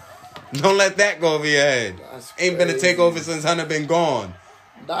head. Don't let that go over your head. That's Ain't been a crazy. takeover since Hunter been gone.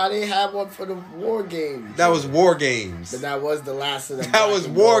 Nah, they had one for the War Games. That was War Games. But that was the last of them. That was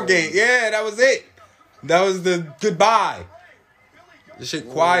War Games. Yeah, that was it. That was the goodbye. That shit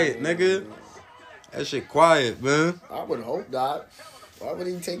quiet, nigga. That shit quiet, man. I would hope not. Why would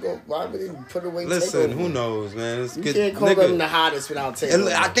he take over? Why would he put away Listen, takeover? who knows, man? It's You good. can't call nigga. them the hottest without And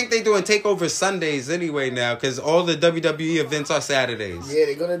takeover. I think they doing takeover Sundays anyway now, because all the WWE events are Saturdays. Yeah,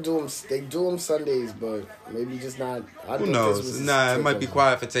 they're gonna do them. They do them Sundays, but maybe just not. I Who thought knows? this was Nah, it might be takeover.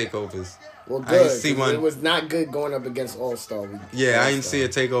 quiet for takeovers. Well, I ain't good. see 'cause one. It was not good going up against All Star. Yeah, I didn't see a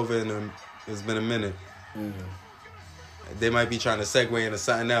takeover in them. It's been a minute. They might be trying to segue into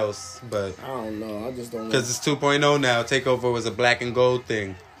something else, but I don't know. I just don't know. because it's 2.0 now, takeover was a black and gold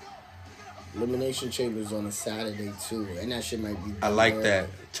thing. Elimination Chamber's on a Saturday too, and that shit might be. I like good. that.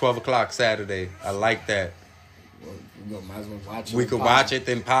 12 o'clock Saturday. I like that. Might as well watch it. We could watch it,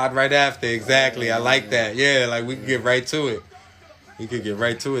 then pod right after. Exactly. I like that. Yeah, like we could get right to it. We could get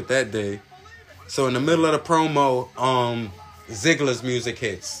right to it that day. So in the middle of the promo, Ziggler's music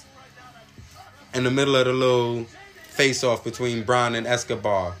hits. In the middle of the little face-off between Braun and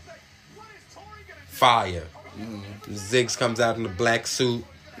Escobar. Fire. Ziggs comes out in the black suit.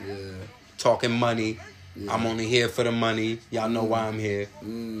 Yeah. Talking money. Yeah. I'm only here for the money. Y'all know why I'm here.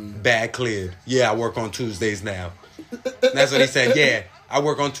 Bag cleared. Yeah, I work on Tuesdays now. That's what he said. Yeah, I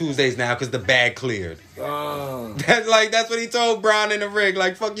work on Tuesdays now because the bag cleared. Oh. That's what he told Braun in the ring.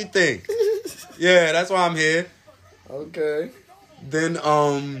 Like, fuck you think? Yeah, that's why I'm here. Okay. Then,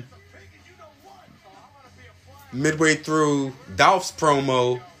 midway through Dolph's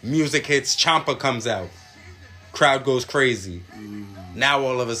promo, music hits, Ciampa comes out. Crowd goes crazy. Now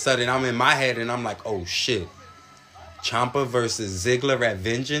all of a sudden I'm in my head and I'm like, oh shit. Ciampa versus Ziggler at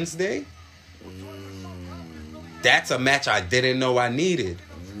Vengeance Day? That's a match I didn't know I needed.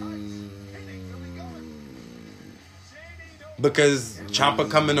 Because Ciampa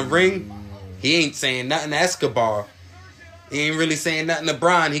come in the ring, he ain't saying nothing to Escobar. He ain't really saying nothing to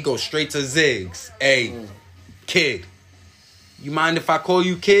Braun. He goes straight to Ziggs. Hey, kid, you mind if I call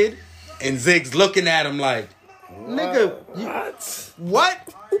you kid? And Ziggs looking at him like, nigga,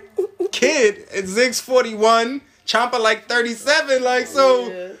 what? Kid, and Ziggs 41, Ciampa like 37, like,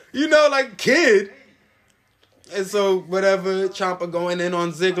 so, you know, like, kid. And so, whatever, Ciampa going in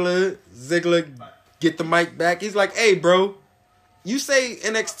on Ziggler. Ziggler get the mic back. He's like, hey, bro, you say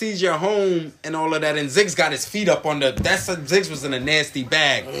NXT's your home and all of that, and Ziggs got his feet up on the... Ziggs was in a nasty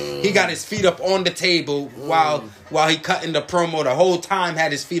bag. He got his feet up on the table while he cutting the promo. The whole time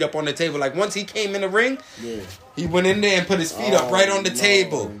had his feet up on the table. Like, once he came in the ring, he went in there and put his feet up right on the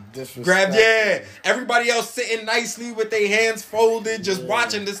table. Grabbed, everybody else sitting nicely with their hands folded, just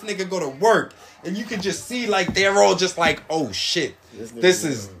watching this nigga go to work. And you can just see, like, they're all just like, oh, shit. This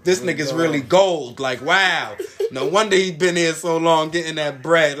nigga's really gold. Like, wow. No wonder he been here so long getting that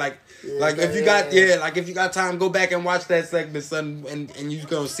bread. Like if you got time, go back and watch that segment, son, and you're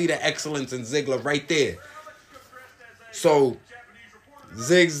gonna see the excellence in Ziggler right there. So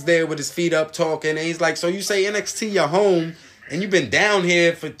Ziggs there with his feet up talking, and he's like, so you say NXT your home, and you've been down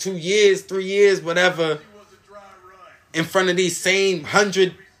here for 2 years, 3 years, whatever, in front of these same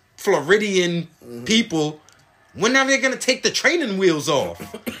 100 Floridian people. When are they gonna take the training wheels off?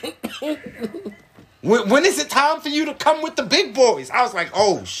 When is it time for you to come with the big boys? I was like,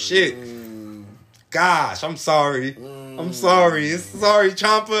 oh shit. Gosh, I'm sorry. I'm sorry. Sorry,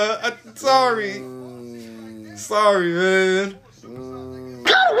 Ciampa. Sorry. Sorry, man.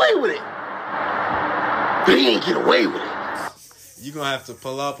 Got away with it. But he ain't get away with it. You gonna have to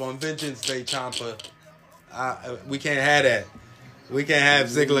pull up on Vengeance Day, Ciampa. We can't have that. We can't have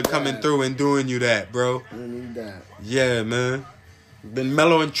Ziggler coming through and doing you that, bro. We need that. Yeah, man. Then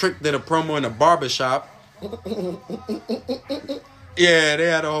Mello and Trick did a promo in a barbershop. Yeah, they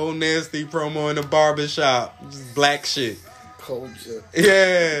had a whole nasty promo in a barbershop. Just black shit. Culture.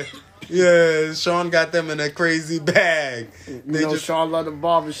 Yeah. Yeah, Sean got them in a crazy bag. Sean loved the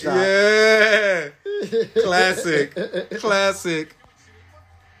barbershop. Yeah. Classic.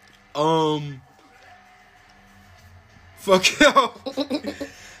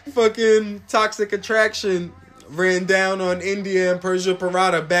 Fucking Toxic Attraction ran down on India and Persia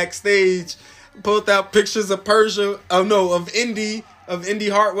Parada backstage. Pulled out pictures of Indy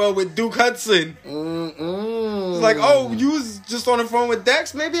Hartwell with Duke Hudson. It's like, oh, you was just on the phone with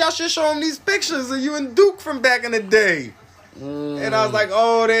Dex? Maybe I should show him these pictures of you and Duke from back in the day. And I was like,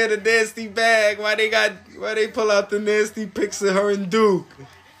 oh, they had a nasty bag. Why they pull out the nasty pics of her and Duke?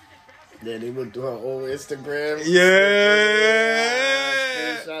 Yeah, they went through her old Instagram. Yeah.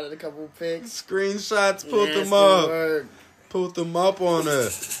 Screenshotted a couple pics. Screenshots, pulled them up on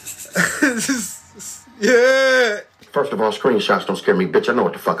her. Yeah. First of all, screenshots don't scare me, bitch. I know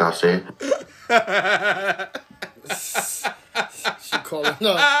what the fuck I said. She calling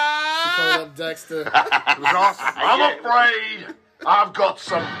up Dexter. I'm afraid I've got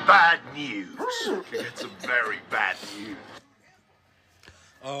some bad news. It's some very bad news.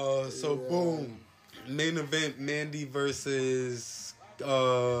 Boom. Main event, Mandy versus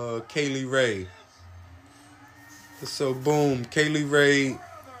Kaylee Ray. So, boom. Kaylee Ray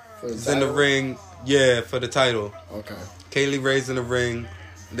is in the ring. Yeah, for the title. Okay. Kaylee Ray's in the ring.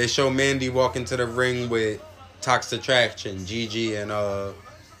 They show Mandy walk into the ring with Toxic Attraction, Gigi, and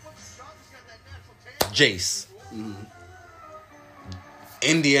Jace.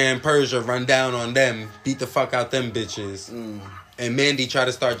 India and Persia run down on them, beat the fuck out them bitches. And Mandy tried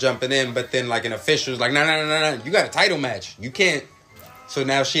to start jumping in, but then like an official's like, no, you got a title match. You can't So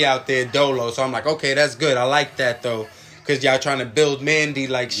now she out there dolo. So I'm like, okay, that's good. I like that though, because y'all trying to build Mandy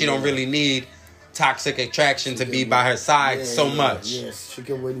like she don't really need Toxic Attraction to be by her side so much. Yes, she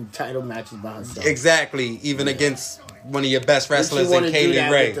can win title matches by herself. Exactly, even against one of your best wrestlers in do Kaylee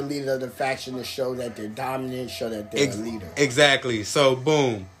that Ray. with the leader of the faction to show that they're dominant, show that they're a leader. Exactly. So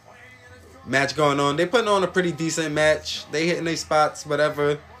boom, match going on. They putting on a pretty decent match. They hitting their spots,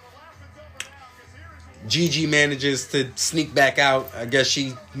 whatever. Gigi manages to sneak back out. I guess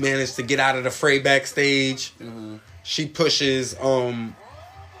she managed to get out of the fray backstage. Mm-hmm. She pushes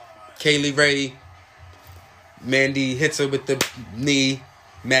Kaylee Ray. Mandy hits her with the knee.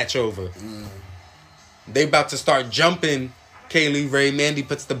 Match over. They about to start jumping Kaylee Ray. Mandy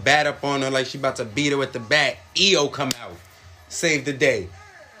puts the bat up on her like she about to beat her with the bat. EO come out. Save the day.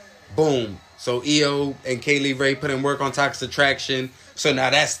 Boom. So EO and Kaylee Ray put in work on Toxic Attraction. So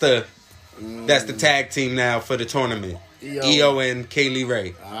now that's the tag team now for the tournament. EO and Kaylee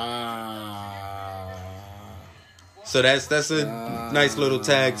Ray. So that's a nice little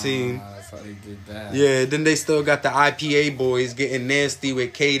tag team. That's how they did that. Yeah, then they still got the IPA boys getting nasty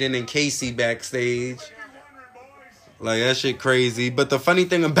with Kaden and Casey backstage. Like, that shit crazy. But the funny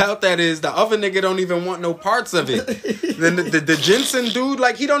thing about that is the other nigga don't even want no parts of it. Then the Jensen dude,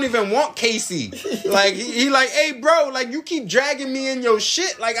 like, he don't even want Casey. Like, he like, hey, bro, like, you keep dragging me in your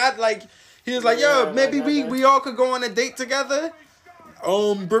shit. Like, he was like, yo, maybe we all could go on a date together.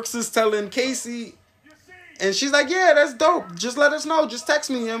 Brooks is telling Casey, and she's like, yeah, that's dope. Just let us know. Just text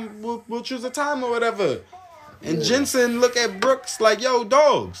me and we'll choose a time or whatever. And Jensen look at Brooks like, yo,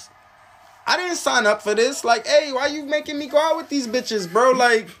 dogs, I didn't sign up for this. Like, hey, why you making me go out with these bitches, bro?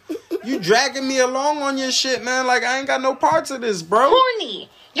 Like, you dragging me along on your shit, man. Like, I ain't got no parts of this, bro. Horny.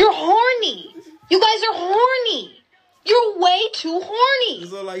 You're horny. You guys are horny. You're way too horny.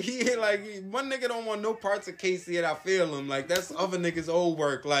 So, like, one nigga don't want no parts of Casey, and I feel him. Like, that's other niggas' old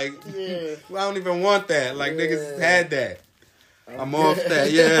work. Like, I don't even want that. Like, niggas had that. I'm off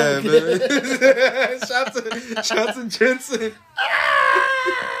that. Yeah, man. Shout to Jensen.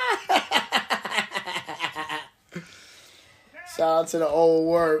 Shout out to the old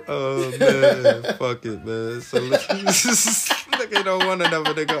work. Oh, man. Fuck it, man. So, nigga don't want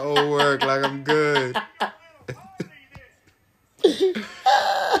another nigga old work. Like, I'm good.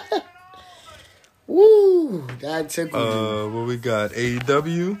 Woo, that tickled me. What we got?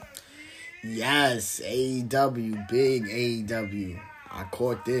 AEW? Yes, AEW, big AEW. I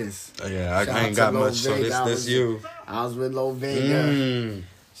caught this. Yeah, I ain't got much, so this you. I was with Lo Vega.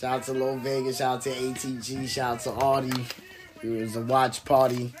 Shout out to Lo Vega, shout out to ATG, shout out to Audie. It was a watch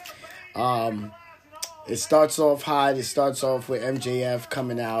party. It starts off hot. It starts off with MJF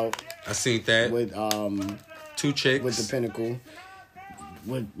coming out. I seen that. With two chicks. With the Pinnacle.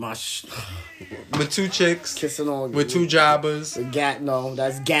 With my with two chicks kissing on with two jobbers. No,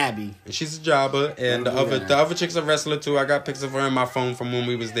 that's Gabby. And she's a jobber, and the other chick's a wrestler too. I got pics of her in my phone from when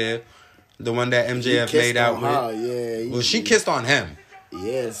we was there. The one that MJF made out with. Yeah. Well, she kissed on him.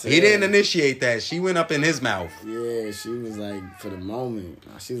 Yes. He didn't initiate that. She went up in his mouth. Yeah, she was like, for the moment,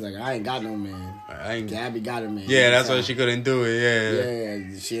 she was like, I ain't got no man. Gabby got a man. Yeah, that's why she couldn't do it. Yeah,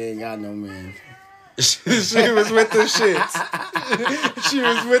 she ain't got no man. She was with the shits. She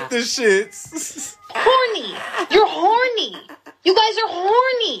was with the shits. Horny. You're horny. You guys are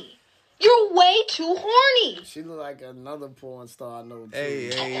horny. You're way too horny. She look like another porn star I know too.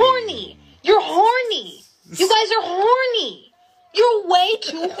 Hey. Horny. You're horny. You guys are horny. You're way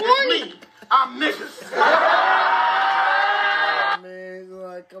too horny. I'm niggas. Man,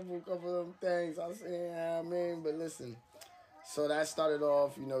 like a couple of them things. I was saying, man, but listen. So that started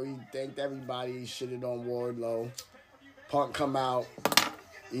off, he thanked everybody. He shitted on Wardlow. Punk come out.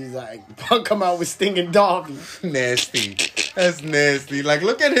 He's like, Punk come out with Sting and Darby. Nasty. That's nasty. Like,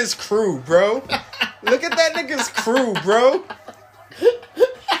 look at his crew, bro. Look at that nigga's crew, bro.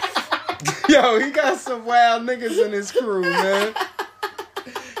 Yo, he got some wild niggas in his crew, man.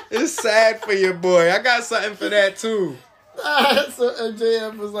 It's sad for your boy. I got something for that, too. So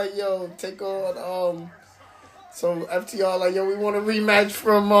MJF was like, yo, take on, so FTR like, yo, we want a rematch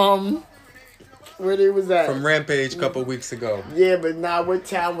from, where they was at? From Rampage a couple weeks ago. Yeah, but what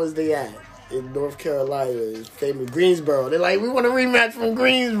town was they at? In North Carolina. It's famous Greensboro. They're like, we want a rematch from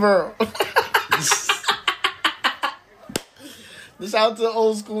Greensboro. Shout out to the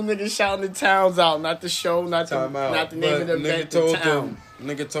old school niggas shouting the towns out, not the show, not the name of the event, the town.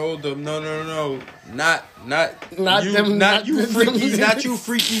 Nigga told them, no, not you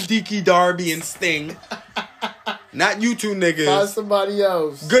freaky deaky Darby and Sting. Not you two niggas. Find somebody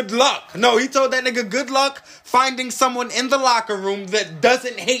else. Good luck. No, he told that nigga, good luck finding someone in the locker room that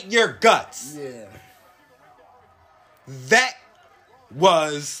doesn't hate your guts. Yeah. That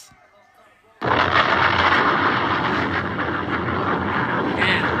was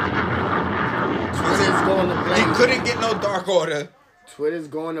Twitter's going to blaze. he couldn't get no Dark Order. Twitter's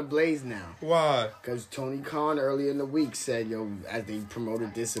going to blaze now. Why? Because Tony Khan earlier in the week said, yo, as they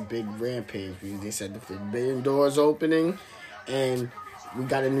promoted this a big rampage, they said the Forbidden Doors opening and we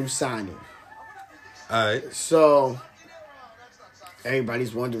got a new signing. Alright. So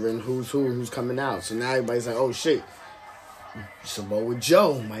everybody's wondering who's coming out. So now everybody's like, oh shit, Samoa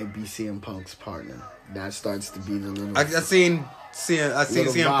Joe might be CM Punk's partner. That starts to be the little. I seen CM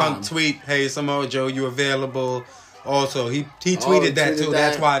Punk bomb. tweet, "Hey Samoa Joe, you available?" Also, he tweeted that too.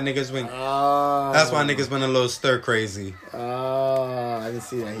 That's why niggas went. That's why niggas went a little stir crazy. I didn't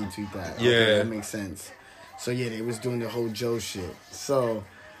see that he tweeted that. Yeah, okay, that makes sense. So yeah, they was doing the whole Joe shit. So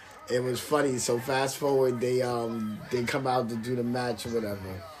it was funny. So fast forward, they come out to do the match or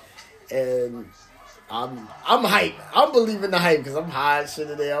whatever, and I'm hyped. I'm believing the hype because I'm high as shit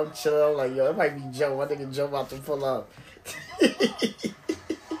today. I'm chilling. I'm like, yo, it might be Joe. My nigga Joe about to pull up.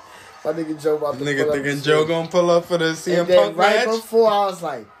 My nigga Joe about to pull up. Nigga thinking Joe gonna pull up for the CM And then Punk right match? before, I was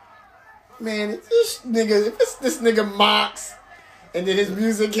like, man, if this nigga Mox, and then his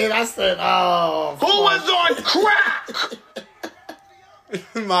music hit, I said, oh. Who was on crack?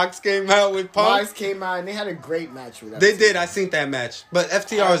 Mox came out with Punk. Mox came out and they had a great match with that. They did. I seen that match. But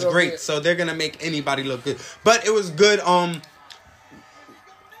FTR is great, so they're gonna make anybody look good. But it was good.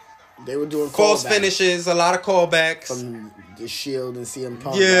 They were doing false callbacks finishes, a lot of callbacks. from the Shield and CM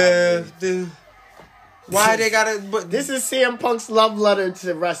Punk. Yeah. Why they gotta? But This is CM Punk's love letter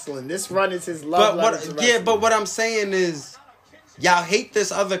to wrestling. This run is his love letter to wrestling. yeah. But what I'm saying is, y'all hate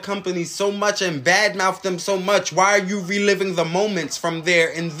this other company so much and badmouth them so much. Why are you reliving the moments from there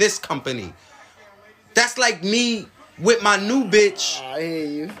in this company? That's like me with my new bitch I hear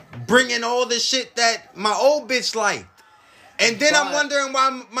you. bringing all the shit that my old bitch liked. And then I'm But- wondering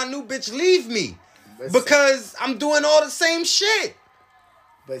why my new bitch leave me. But Because I'm doing all the same shit.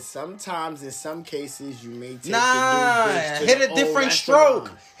 But sometimes, in some cases, you may take Nah, the new bitch to hit the a old different restaurant.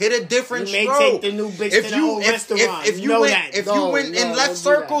 stroke. Hit a different You may stroke. take the new bitch to the old restaurant. If You you know went, that. if No, you went in no, left don't do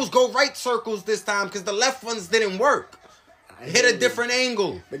circles, that. go right circles this time because the left ones didn't work. I Hit hear a you. different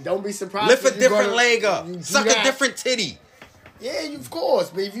angle. But don't be surprised. Lift a if you different gonna- leg up. you do Suck that. a different titty. Yeah, of course.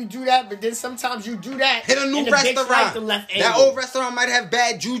 But if you do that, but then sometimes you do that. Hit a new and the bitch restaurant. like the left That angle. old restaurant might have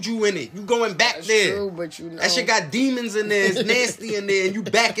bad juju in it. You going back That's there. true, but you know. That shit got demons in there. It's nasty in there. And you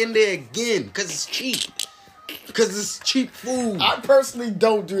back in there again because it's cheap. Because it's cheap food. I personally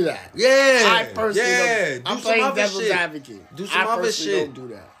don't do that. Yeah. I personally yeah. don't. I'm Do some playing other devil's shit. advocate. Do some I other personally shit. don't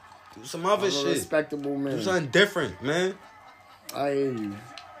do that. Do some other I'm a shit. respectable man. Do something different, man. I hear you.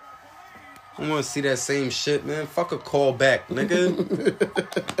 I want to see that same shit, man. Fuck a call back,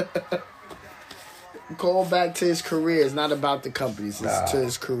 nigga. Call back to his career. It's not about the companies. It's to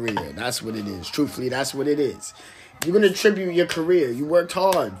his career. That's what it is. Truthfully, that's what it is. You're gonna tribute your career. You worked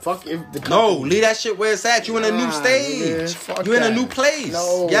hard. Fuck if the No, company. leave that shit where it's at. You in a new Nah, stage. nigga, fuck You in a that. new place.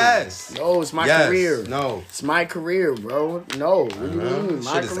 No. Yes. No, it's my Yes. career. No. It's my career, bro. No. What do you mean?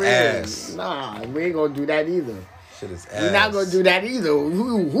 My Shit is career. ass. Nah, we ain't gonna do that either. Shit is ass. We're not gonna do that either.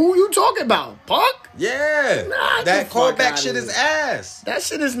 Who you talking about? Punk? Yeah. Nah, that get the fuck callback outta shit here. is ass. That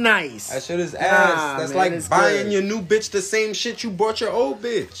shit is nice. That shit is Nah, ass. That's man, like it's buying good. your new bitch the same shit you bought your old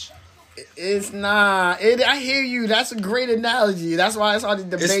bitch. It's not. I hear you. That's a great analogy. That's why it's hard to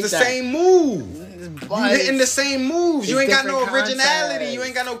debate It's the that. same move. You But hitting the same moves. You it's ain't got no different originality. context. You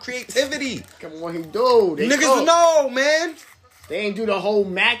ain't got no creativity. Come on, he do. They Niggas cook. know, man. They ain't do the whole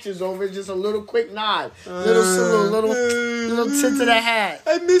matches over. It's just a little quick nod, little salute, little tip to the hat.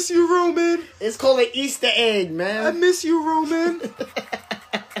 I miss you, Roman. It's called an Easter egg, I man. miss you, Roman.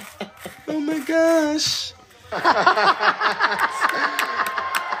 Oh my gosh.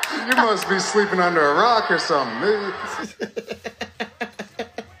 You must be sleeping under a rock or something.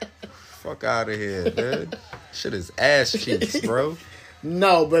 Fuck out of here, man. Shit is ass cheeks, bro.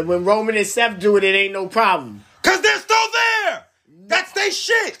 No, but when Roman and Seth do it, it ain't no problem. Cause they're still there. That's they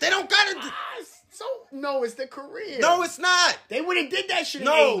shit. They don't gotta. So no, it's the career. No, it's not. They would have did that shit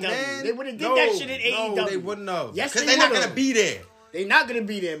No, in AEW. man. They would have did No, that shit in AEW. No, they wouldn't have. Yes, Because they they're not would've. gonna be there. They not gonna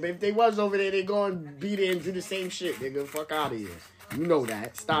be there, but if they was over there, they gonna be there and do the same shit. They gonna fuck out of here. You know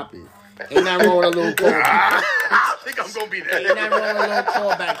that. Stop it. Ain't nothing wrong with a little callback. I think I'm gonna be Ain't there. nothing wrong with a little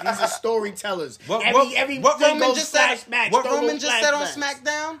callback. These are storytellers. What Everything Roman goes just said? flashbacks. What don't go Roman just said on flashbacks.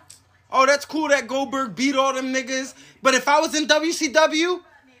 SmackDown? Oh, that's cool that Goldberg beat all them niggas. But if I was in WCW,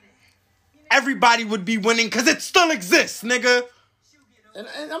 everybody would be winning because it still exists, nigga.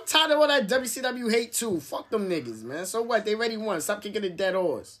 And I'm tired of all that WCW hate too. Fuck them niggas, man. So what? They already won. Stop kicking the dead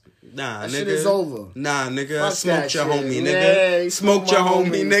horse. Nah, that nigga. shit is over. Nah, nigga. Fuck I smoked your that shit. homie, nigga. Yeah, smoked your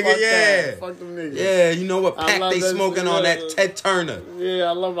homie, nigga. Fuck yeah. that. Fuck them niggas. Yeah, you know what I pack love they that smoking shit, on yeah. that Ted Turner. Yeah,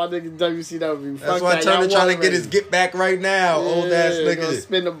 I love my nigga WCW. That's Fuck why that. Turner Y'all trying to won get his already. get back right now. Old ass Gonna nigga.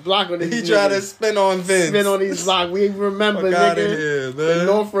 spin the block on these He niggas. try to spin on Vince. Spin on these blocks. We remember, Fuck nigga. outta here, The man.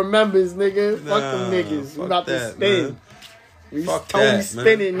 North remembers, nigga. Fuck them Nah, niggas. We fuck about to that, spin. man. We Fuck Tony that, man.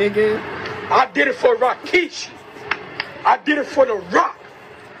 spinning, nigga. I did it for Rakishi. I did it for The Rock.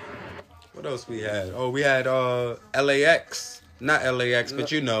 What else we had? Oh, we had LAX. Not LAX,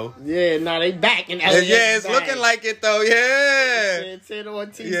 but you know. Yeah, nah, they back in LA. Yeah, it's looking like it though. Yeah. Santana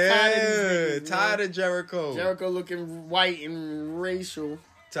Ortiz Yeah. tired of these niggas, Tired man. of Jericho. Jericho looking white and racial.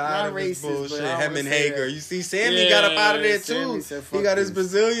 Tired Not of his racist, but bullshit. I don't Him wanna and say Hager. that. You see, Sammy Yeah, got up out of there Sammy too. said, He "Fuck got his this."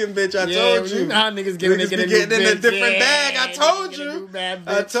 Brazilian bitch. I Yeah, told you. you know how niggas get when they Niggas get be a new getting in a bitch. different Yeah, bag. I niggas told get a you. new bad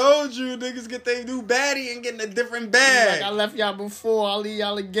I bitch. told you. Niggas get their new baddie and getting a different Like bag. I left y'all before, I'll leave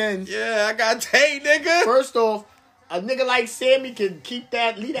y'all again. Yeah, I got Tay, nigga. First off, a nigga like Sammy can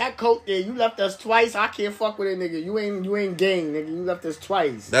leave that coat there. You left us twice. I can't fuck with a nigga. You ain't gang, nigga. You left us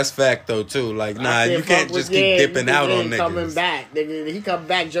twice. That's fact though too. Like nah, I you fuck can't with- just keep dipping niggas out on ain't coming niggas. back, nigga. He come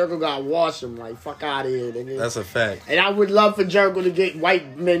back, Jericho gotta wash him. Like fuck out of here, nigga. That's a fact. And I would love for Jericho to get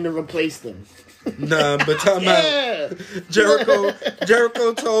white men to replace them. Nah, but time out. Yeah.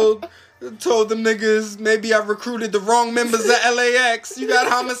 Jericho told them niggas maybe I recruited the wrong members of LAX. You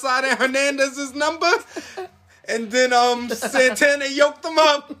got Homicide and Hernandez's number, and then Santana yoked them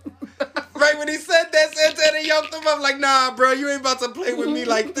up. Right when he said that, Santana yoked him up like, nah, bro, you ain't about to play with me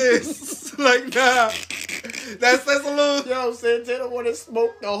like this. Like, nah. That's a little. Yo, Santana want to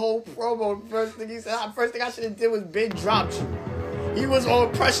smoke the whole promo. First thing he said, first thing I should have did was big dropped you. He was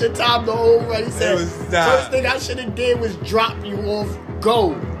on pressure time the whole run. He said, first thing I should have did was drop you off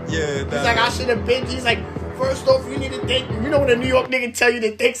go. Yeah, He's like, I should have been. He's like, first off, you need to think. You know when a New York nigga tell you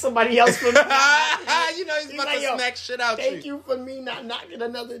to think somebody else for me? You know he's about like, to yo, smack shit out Thank you for me not knocking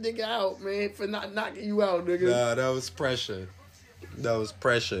another nigga out, man. For not knocking you out, nigga. Nah, that was pressure. That was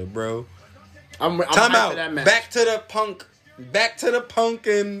pressure, bro. I'm Time hyped out. for that match. Back to the Punk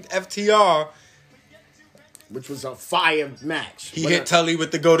and FTR. Which was a fire match. He hit Tully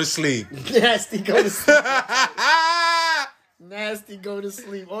with the go to sleep. Nasty go to sleep. Nasty go to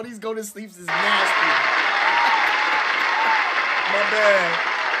sleep. All these go to sleeps is nasty.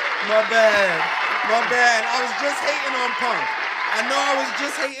 My bad. I was just hating on Punk. I know I was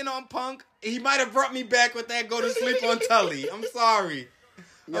just hating on Punk. He might have brought me back with that go to sleep on Tully. I'm sorry.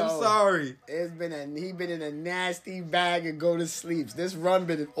 Yo, I'm sorry. He been in a nasty bag of go to sleeps. This run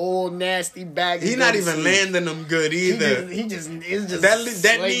been an all nasty bag. He not even landing them good either. It's just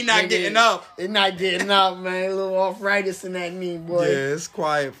that knee not getting up. It not getting up, man. A little arthritis in that knee, boy. Yeah, it's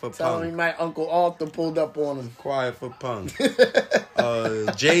quiet for Tell me Punk. my Uncle Arthur pulled up on him. Quiet for Punk.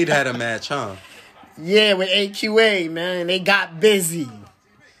 Jade had a match, huh? Yeah, with AQA, man. They got busy.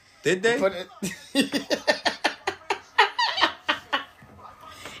 Did they?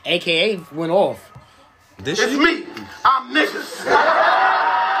 AKA went off. This It's shit? me. I'm niggas.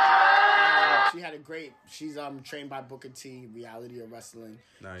 She had a great. She's trained by Booker T, Reality of Wrestling.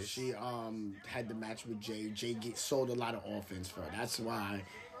 Nice. She had the match with Jade. Jade sold a lot of offense for her. That's why,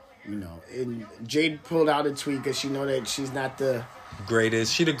 and Jade pulled out a tweet because she know that she's not the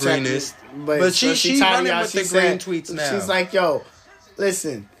Greatest. She the greenest. But so she tired of running y'all. with She the green said- tweets now. She's like, yo,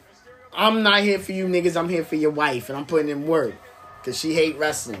 listen, I'm not here for you niggas. I'm here for your wife, and I'm putting in work because she hate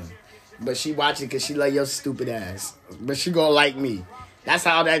wrestling, but she watch it because she love your stupid ass. But she gonna like me. That's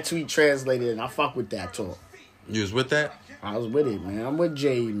how that tweet translated, and I fuck with that talk. You was with that? I was with it, man. I'm with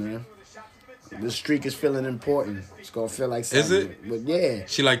Jade, man. The streak is feeling important. It's gonna feel like something. Is it? But yeah,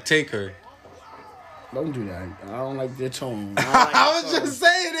 She like take her. don't do that. I don't like your tone. I was just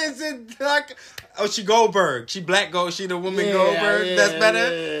saying, is it like? Oh, she Goldberg. She Black Gold. She the woman Goldberg. Yeah, That's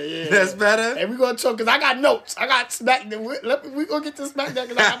better. yeah. That's better. And we gonna talk because I got notes. I got SmackDown. We gonna get to SmackDown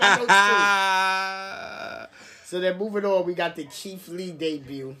because I got my notes too. So then moving on, we got the Keith Lee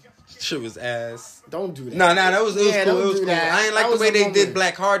debut. Shit was ass. Don't do that. No, that was it was Yeah, cool. don't It was do cool. that. I ain't like That the was way a they moment. did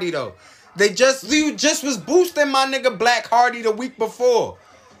Black Hardy though. You just was boosting my nigga Black Hardy the week before,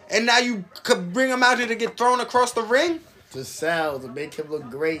 and now you could bring him out here to get thrown across the ring. To sell, to make him look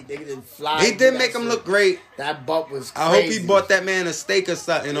great. They didn't fly. He did make him look great. That bump was crazy. I hope he bought that man a steak or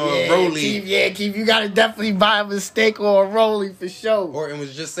something or a rollie. Keith, you gotta definitely buy him a steak or a rollie for sure. Or it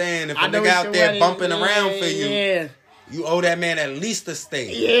was just saying if a I know nigga it's out your there wedding. bumping around for you, Yeah, you owe that man at least a steak.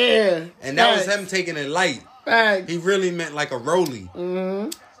 yeah. And that was Facts. him taking it light. Facts. He really meant like a rollie.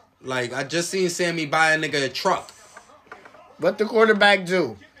 Mm-hmm. Like I just seen Sammy buy a nigga a truck. What the quarterback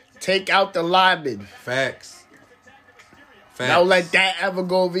do? Take out the lineman. Facts. Don't let that ever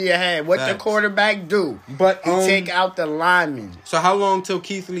go over your head. What the quarterback do? But he take out the lineman. So how long till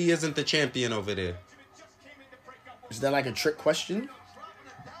Keith Lee isn't the champion over there? Is that like a trick question?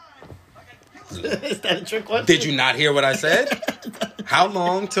 Is that a trick question? Did you not hear what I said? How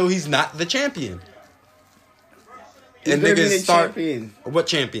long till he's not the champion? He's and gonna be niggas the start. champion. What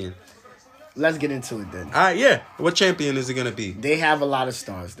champion? Let's get into it then. All right, yeah. What champion is he gonna be? They have a lot of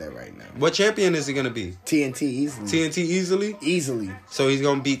stars there right now. What champion is he gonna be? TNT easily. TNT easily? Easily. So he's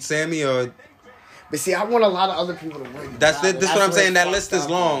gonna beat Sammy or? But see, I want a lot of other people to win. That's what I'm saying. That list is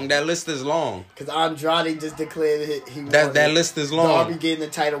long. That list is long. Because Andrade just declared he won. That list is long. Darby getting the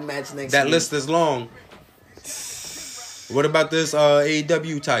title match next week. That list is long. What about this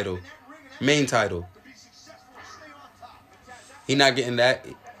AEW title? Main title. He not getting that.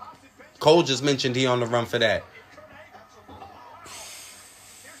 Cole just mentioned he on the run for that.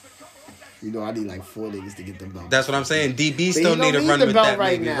 You know, I need like 4 niggas to get the belt. That's what I'm saying. DB still need to run with that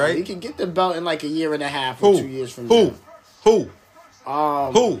maybe, right? He can get the belt in like a year and a half or 2 years from now. Who?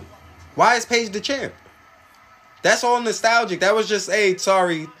 Why is Paige the champ? That's all nostalgic. That was just, hey,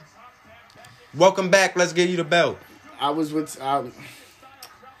 sorry. Welcome back. Let's give you the belt. I was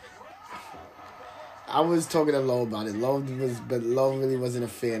talking to Lo about it. Lo really wasn't a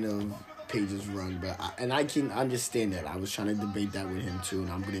fan of Paige's run, but I can understand that. I was trying to debate that with him too,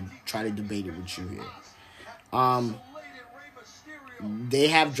 and I'm gonna try to debate it with you here. They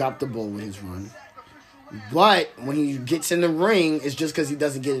have dropped the ball with his run, but when he gets in the ring, it's just because he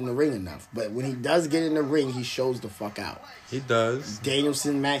doesn't get in the ring enough. But when he does get in the ring, he shows the fuck out. He does.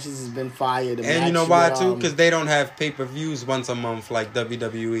 Danielson matches has been fired, and you know why too? Because they don't have pay-per-views once a month like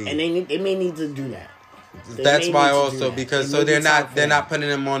WWE, and they may need to do that. That's why also because so they're not putting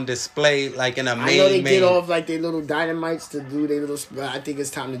them on display like in a main. I know they get off like their little dynamites to do their little. I think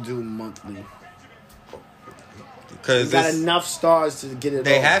it's time to do monthly. Because got enough stars to get it.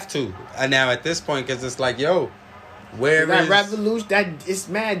 They have to now at this point because it's like where that is Revolution? That it's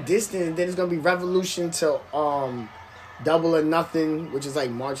mad distant. And then it's gonna be Revolution till Double or Nothing, which is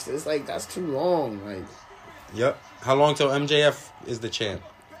like March. It's like that's too long. Like, yep. How long till MJF is the champ?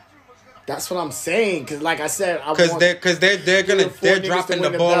 That's what I'm saying. Because, like I said, they're dropping the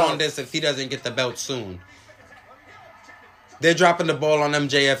ball on this if he doesn't get the belt soon. They're dropping the ball on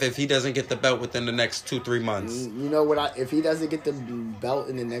MJF if he doesn't get the belt within the next 2-3 months. You know what? If he doesn't get the belt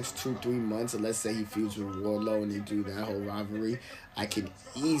in the next 2-3 months, and let's say he feuds with Wardlow and they do that whole rivalry, I can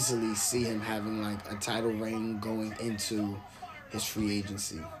easily see him having like a title reign going into his free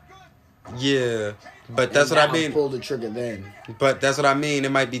agency. Yeah, but that's what I mean. Pull the trigger then. But that's what I mean. It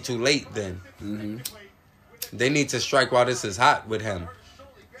might be too late then. Mm-hmm. They need to strike while this is hot with him.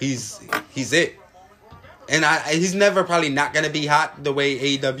 He's it. And he's never probably not going to be hot the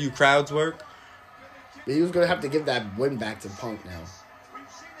way AEW crowds work. But he was going to have to give that win back to Punk now.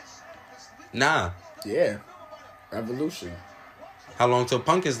 Nah. Yeah. Revolution. How long till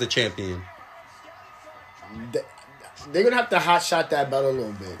Punk is the champion? They're going to have to hot shot that belt a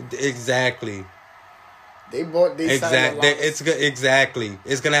little bit. Exactly. Exactly.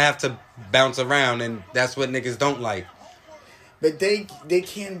 It's going to have to bounce around, and that's what niggas don't like. But they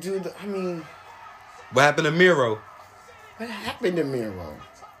can't do the... I mean... What happened to Miro? What happened to Miro?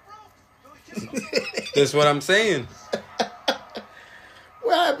 That's what I'm saying.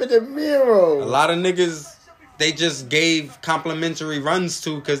 What happened to Miro? A lot of niggas, they just gave complimentary runs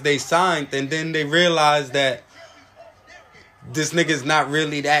to because they signed, and then they realized that this nigga's not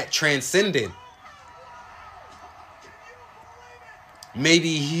really that transcendent.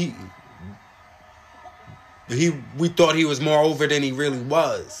 Maybe we thought he was more over than he really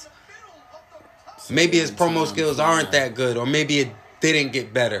was. Maybe his promo skills aren't that good, or maybe it didn't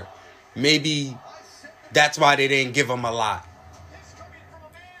get better. Maybe that's why they didn't give him a lot.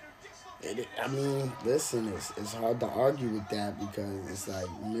 I mean, listen, it's hard to argue with that because it's like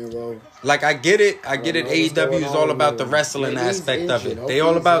Miro. Like I get it. AEW is all about the wrestling aspect of it. They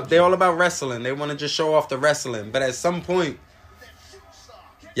all about wrestling. They want to just show off the wrestling. But at some point,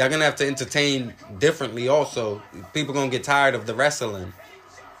 y'all gonna have to entertain differently. Also, people gonna get tired of the wrestling.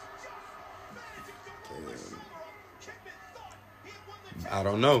 I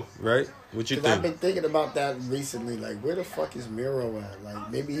don't know, right? What you think? I've been thinking about that recently. Like, where the fuck is Miro at?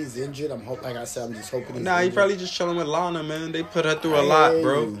 Like, maybe he's injured. Like I said, I'm just hoping he's injured. He probably just chilling with Lana, man. They put her through a lot,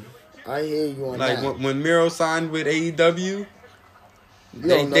 bro. I hear you on that. Like, when Miro signed with AEW,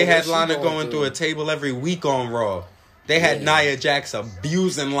 they had Lana going through a table every week on Raw. They had Nia Jax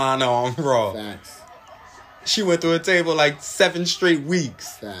abusing Lana on Raw. Facts. She went through a table like 7 straight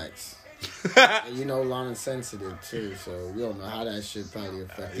weeks. Facts. And you know Lana's sensitive too, so you don't know how that shit probably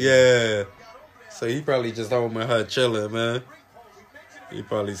affected her. Yeah. So he probably just home with her chilling, man. He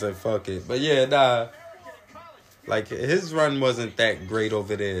probably said, fuck it. But yeah, nah. Like, his run wasn't that great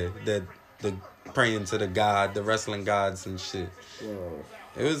over there. The praying to the wrestling gods and shit. Whoa.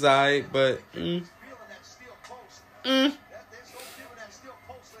 It was alright, but...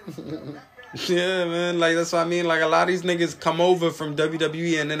 Yeah, man. Like, that's what I mean. Like, a lot of these niggas come over from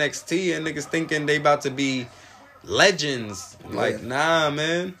WWE and NXT and niggas thinking they about to be legends. Like, nah,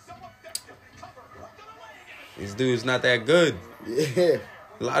 man. These dudes not that good. Yeah.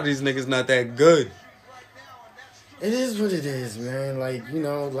 A lot of these niggas not that good. It is what it is, man. Like, you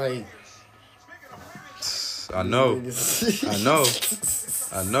know, like... I know.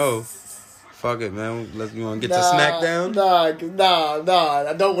 I know. Fuck it, man. You want to get to SmackDown? Nah.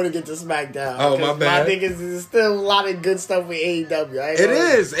 I don't want to get to SmackDown. Oh, my bad. My niggas is still a lot of good stuff with AEW. It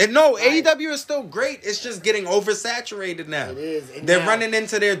is. AEW is still great. It's just getting oversaturated now. It is. And they're now, running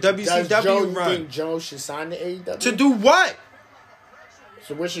into their WCW Joe, run. You think Joe should sign to AEW? To do what?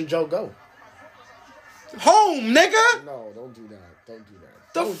 So where should Joe go? Home, nigga. No, don't do that. Don't do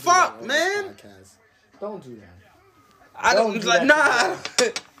that. The Don't do fuck, that on man? this podcast. Don't do that. I don't do like. that Nah.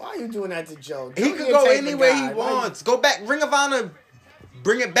 Why are you doing that to Joe? He Joe could the go type of anywhere guy. he Why wants. Go back. Ring of Honor.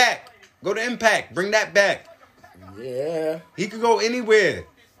 Bring it back. Go to Impact. Bring that back. Yeah. He could go anywhere.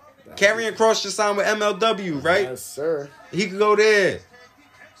 Karrion Kross just signed with MLW, right? Yes, sir. He could go there.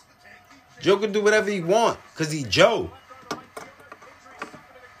 Joe could do whatever he want because he Joe.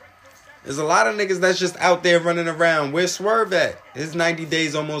 There's a lot of niggas that's just out there running around. Where's Swerve at? His 90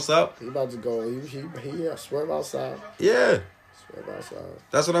 days almost up. He about to go. He Swerve outside. Yeah. Swerve outside.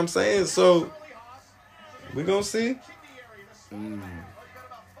 That's what I'm saying. So, we gonna see.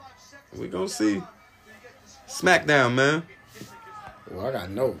 We gonna see. SmackDown, man. Oh, I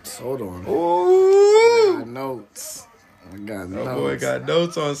got notes. Hold on. Ooh. I got notes. Oh, boy got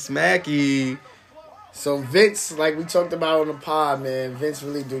notes on Smacky. So Vince, like we talked about on the pod, man, Vince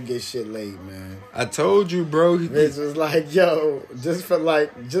really do get shit late, man. I told you, bro. Vince was like, yo,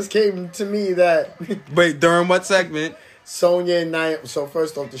 just came to me that Wait, during what segment? Sonya and Naomi. So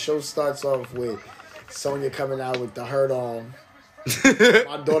first off, the show starts off with Sonya coming out with the hurt arm.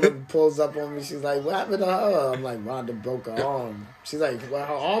 My daughter pulls up on me. She's like, what happened to her? I'm like, Ronda broke her arm. She's like, well,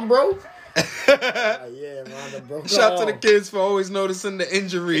 her arm broke? Yeah, Ronda broke her Shout out to arm. the kids for always noticing the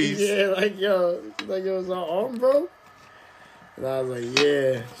injuries. Yeah, like, yo. She's like, yo, is her arm broke? And I was like,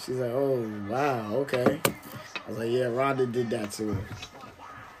 yeah. She's like, oh, wow, okay. I was like, yeah, Ronda did that to her.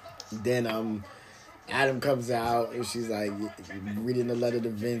 Then Adam comes out and she's like reading the letter to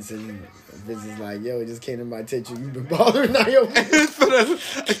Vince, and Vince is like, yo, it just came to my attention you've been bothering Naomi.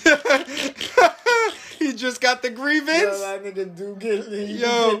 He just got the grievance. Yo, that nigga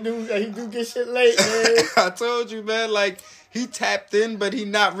do get shit late, man. I told you, man, like, he tapped in, but he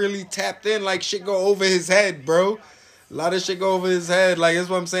not really tapped in. Like, shit go over his head, bro. A lot of shit go over his head. Like, that's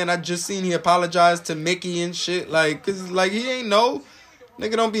what I'm saying. I just seen he apologized to Mickey and shit. Like, cause, like, he ain't know.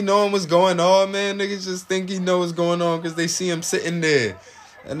 Nigga don't be knowing what's going on, man. Niggas just think he know what's going on because they see him sitting there.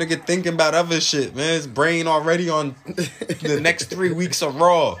 That nigga thinking about other shit, man. His brain already on the next 3 weeks of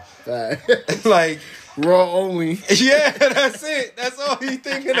Raw. Like, Raw only. yeah, that's it. That's all he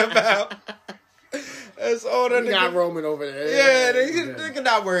thinking about. That's all that He nigga got Roman over there. Yeah, nigga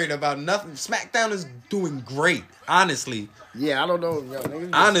not worried about nothing. SmackDown is doing great, honestly. Yeah, I don't know. Yo,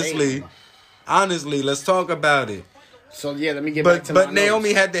 niggas just Honestly, let's talk about it. So yeah, let me get back to But my Naomi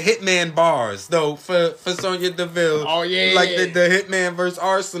notes. had the Hitman bars though for Sonya Deville. Oh yeah, like the Hitman versus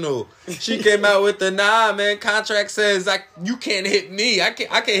Arsenal. She came out with the man. Contract says you can't hit me. I can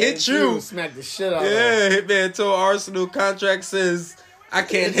hit you. Smack the shit out. Yeah, Hitman told Arsenal. Contract says I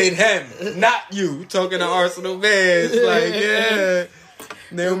can't hit him, not you. Talking to Arsenal fans, like yeah.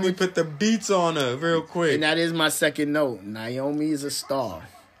 Naomi put the beats on her real quick. And that is my second note. Naomi is a star.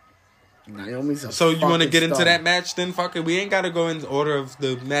 Naomi's a So you want to fucking get into star. that match then? Fuck it. We ain't got to go in order of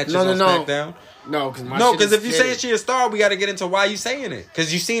the matches No. on SmackDown. No, because if you saying she a star, we got to get into why you saying it.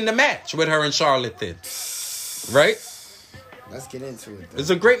 Because you seen the match with her and Charlotte then. Right? Let's get into it. Though. It's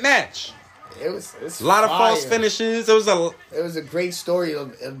a great match. It's a lot of fire. false finishes. It was a great story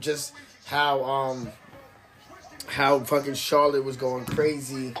of just how fucking Charlotte was going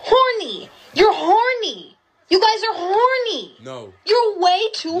crazy. Horny. You're horny. You guys are horny. No. You're way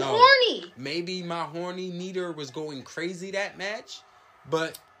too horny. Maybe my horny meter was going crazy that match.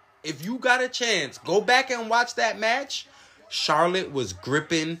 But if you got a chance, go back and watch that match. Charlotte was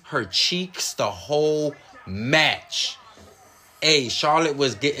gripping her cheeks the whole match. Hey, Charlotte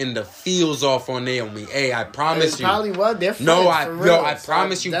was getting the feels off on Naomi. Hey, I promise you. Probably was. They're friends, No, for I real.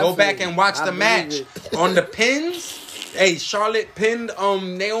 promise you. So Go back and watch I the match believe it. on the pins. Hey, Charlotte pinned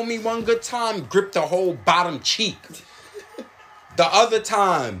Naomi one good time, gripped the whole bottom cheek. The other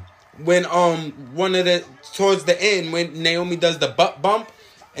time when towards the end when Naomi does the butt bump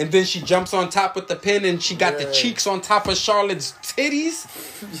and then she jumps on top with the pin and she got the cheeks on top of Charlotte's titties.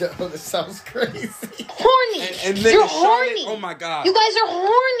 Yo, this sounds crazy. Horny. And then You're Charlotte, horny. oh my God. You guys are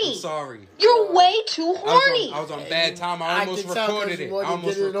horny. I'm sorry. You're way too horny. I was on bad time. I almost can tell recorded that it. you I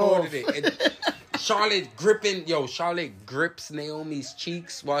wanted to almost get it recorded off. it. And Charlotte grips Naomi's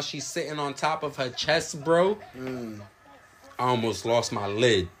cheeks while she's sitting on top of her chest, bro. I almost lost my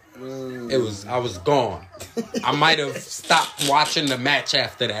lid. I was gone. I might have stopped watching the match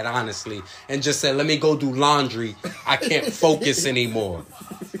after that, honestly, and just said, let me go do laundry. I can't focus anymore.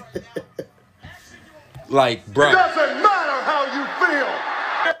 Like, bro. Doesn't matter how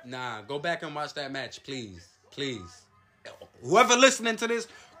you feel. Nah, go back and watch that match, please. Please. Whoever listening to this,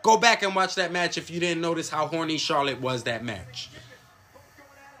 go back and watch that match if you didn't notice how horny Charlotte was that match.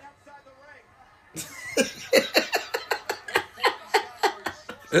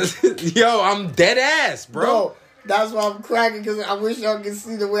 Yo, I'm dead ass, bro. That's why I'm cracking, because I wish y'all could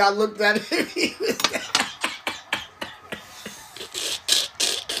see the way I looked at it.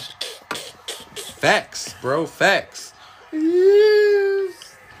 Facts, bro, facts.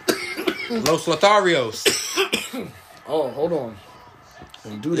 Los Lotharios. Oh, hold on.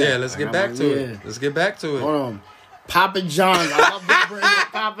 Don't do that. Yeah, let's get back to it. Let's get back to it. Hold on. Papa John's. I love the brand.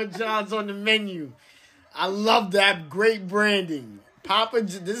 Papa John's on the menu. I love that. Great branding.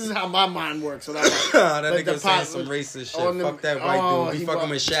 This is how my mind works. So that nigga saying some racist shit. Fuck that white dude. We fucking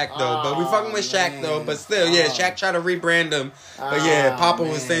with Shaq though. But we fucking with Shaq though. But still, yeah, Shaq tried to rebrand him. But yeah, Papa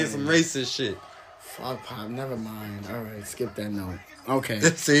was saying some racist shit. Fuck Pop. Never mind. All right, skip that note. Okay.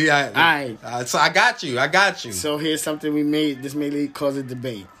 See, all right. So I got you. So here's something we made. This may cause a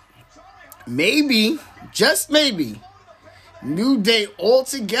debate. Maybe, just maybe, New Day all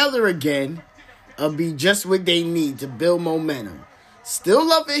together again will be just what they need to build momentum. Still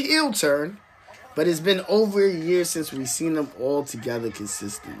love a heel turn, but it's been over a year since we've seen them all together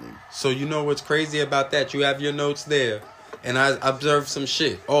consistently. So you know what's crazy about that? You have your notes there, and I observed some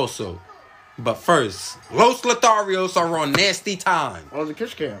shit also. But first, Los Lotharios are on nasty time. Oh, the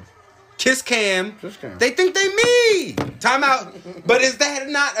Kiss Cam. Kiss Cam. Kiss Cam. They think they me. Time out. But is that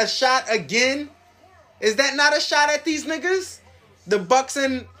not a shot again? Is that not a shot at these niggas? The Bucks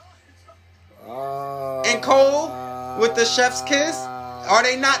and Cole with the chef's kiss? Are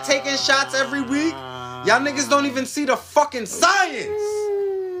they not taking shots every week? Y'all niggas don't even see the fucking science.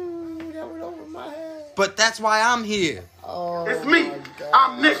 That went over my head. But that's why I'm here. Oh, It's me.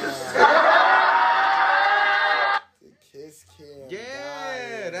 I'm Nicholas. Kiss Cam.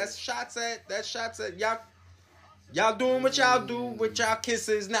 Yeah, that's shots at y'all doing what y'all do with y'all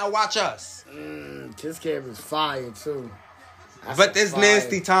kisses. Now watch us. Kiss Cam is fire too. But it's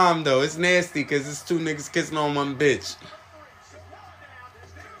nasty time though. It's nasty because it's two niggas kissing on one bitch.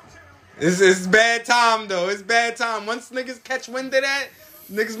 It's bad time though. It's bad time. Once niggas catch wind of that,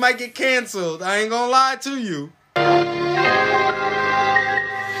 niggas might get canceled. I ain't gonna lie to you.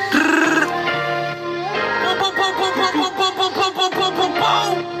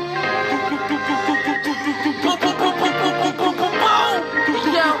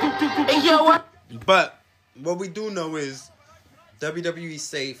 But what we do know is WWE's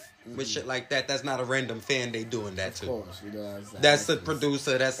safe with shit like that. That's not a random fan they doing that to. Of course, That's the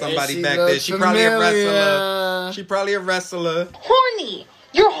producer. That's somebody she back there. looks She probably a familiar. wrestler. She probably a wrestler. Horny.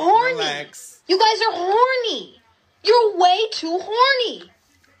 You're horny. Relax. You guys are horny. You're way too horny.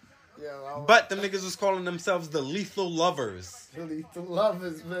 But them niggas was calling themselves the Lethal Lovers. Lethal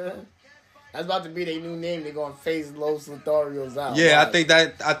Lovers, man. That's about to be their new name. They're gonna phase Los Lotharios out. Yeah,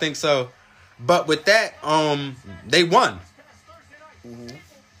 Right. I think so. But with that, they won. Mm-hmm.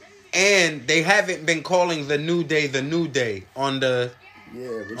 And they haven't been calling the New Day on the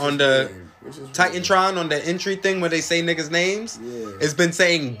Titantron on the entry thing where they say niggas' names. Yeah. It's been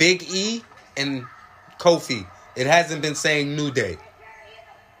saying Big E and Kofi. It hasn't been saying New Day.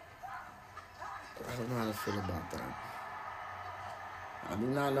 I don't know how to feel about that. I do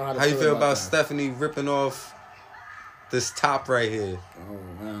not know how to How you feel about that. Stephanie ripping off this top right here?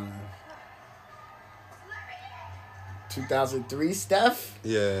 Oh, man. 2003 Steph?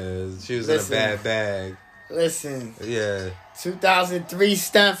 Yeah, she was Listen. in a bad bag. Listen. Yeah. 2003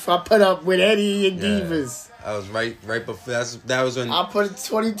 Steph, I put up with Eddie and Divas. I was right before. That was when I put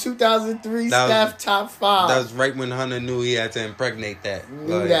 2003 Steph top 5. That was right when Hunter knew he had to impregnate that.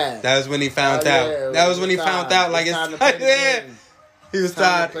 Knew that. That was when he found out. Yeah, that was when he found out. Like, time to it's play the yeah. game. He was Time to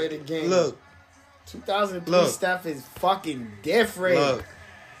tired. play the game. Look. 2003 Steph is fucking different.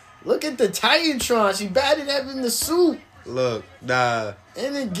 Look at the Titantron. She batted that in the suit. Look. Nah.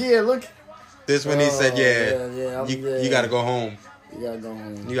 In the gear. Look. This when he said, you gotta go home. You gotta go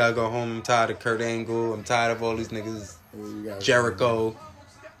home. You gotta go home. I'm tired of Kurt Angle. I'm tired of all these niggas. Jericho.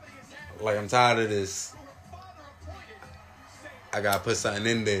 Like, I'm tired of this. I gotta put something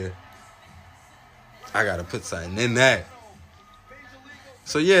in there. I gotta put something in that.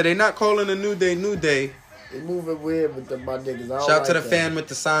 So, yeah, they not calling a New Day New Day. They moving weird with my niggas. Shout out to the fan with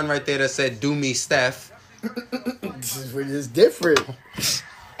the sign right there that said, "Do me, Steph." This is different.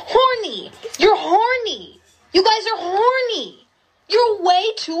 Horny. You're horny. You guys are horny. You're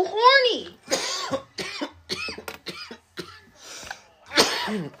way too horny.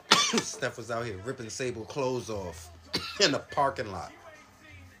 Steph was out here ripping Sable clothes off in the parking lot.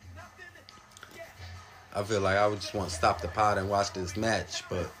 I feel like I would just want to stop the pod and watch this match,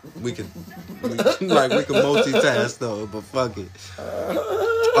 but we could multitask though. But fuck it.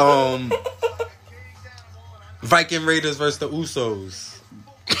 Viking Raiders versus the Usos.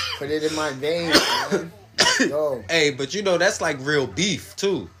 Put it in my veins, man. Yo. Hey, but you know that's like real beef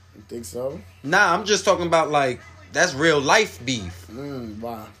too. You think so? Nah, I'm just talking about like that's real life beef.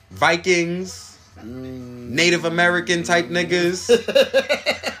 Wow. Vikings, Native American type niggas.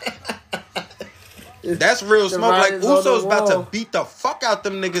 That's real smoke. Like Usos about to beat the fuck out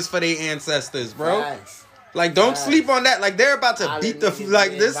them niggas for their ancestors, bro. Facts. Like, don't sleep on that. Like, they're about to Island beat the niggas,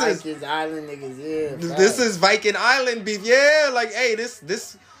 like. This Vikings, is Island niggas. Yeah. This is Viking Island beef. Yeah. Like, hey,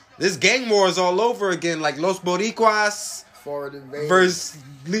 this gang war is all over again. Like Los Boricuas versus.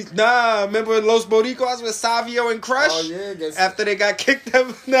 Nah, remember Los Boricuas with Savio and Crush? Oh yeah. After they got kicked up.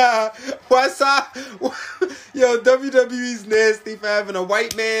 Nah. Yo, WWE's nasty for having a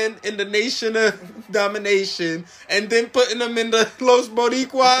white man in the Nation of Domination and then putting them in the Los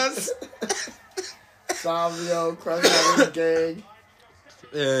Boricuas. Savio, Crush out his gang.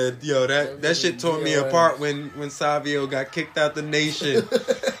 Yo, that shit tore me apart when Savio got kicked out the Nation.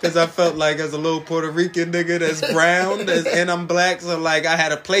 Because I felt like as a little Puerto Rican nigga that's brown and I'm black, so like I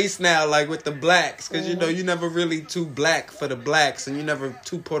had a place now like with the blacks. Because you know, you never really too black for the blacks and you never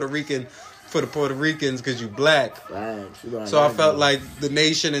too Puerto Rican for the Puerto Ricans because you black. So I felt like the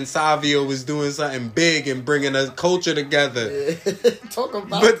Nation and Savio was doing something big and bringing a culture together. Yeah. Talk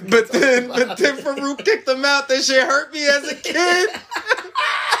about but then Farouk kicked them out. That shit hurt me as a kid.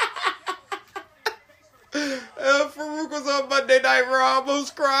 Farouk was on Monday Night Raw. I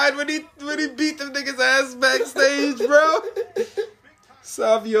almost cried when he beat them niggas ass backstage, bro.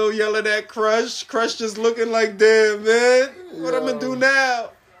 Savio yelling at Crush. Crush just looking like, damn, man. What I'm gonna do now?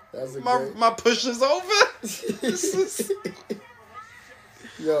 My push is over.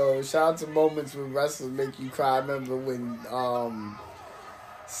 Yo, shout out to moments when wrestlers make you cry. I remember when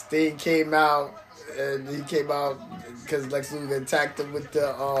Sting came out, and he came out because Lex Luger attacked him with the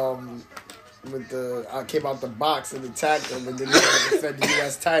came out the box and attacked him, and then he defended the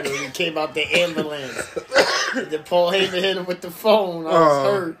U.S. title. And he came out the ambulance. And then Paul Heyman hit him with the phone. I was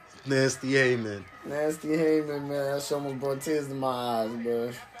hurt. Nasty Heyman, man. That show almost brought tears to my eyes,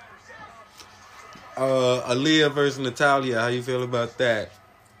 bro. Aaliyah versus Natalya. How you feel about that?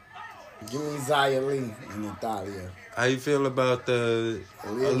 Give me Xia Li and Natalya. How you feel about the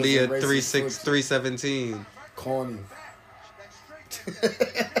Aaliyah 317? Corny.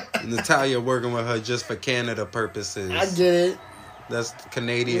 Natalya working with her just for Canada purposes. I get it. That's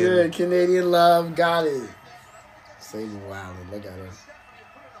Canadian. Yeah, Canadian love. Got it. Sable Wilder. Look at her.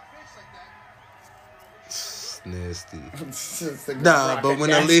 Nasty. Like nah, but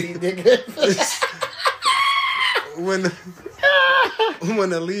when Aaliyah when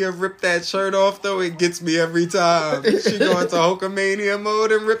Aaliyah ripped that shirt off though, it gets me every time. She go into Hulkamania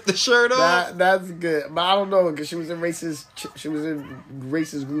mode and rip the shirt off. That's good, but I don't know because she was in racist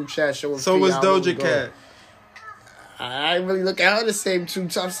group chat showing. So was Doja Cat. I ain't really look at her the same two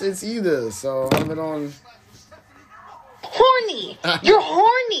tough since either. So I'm on. Horny. You're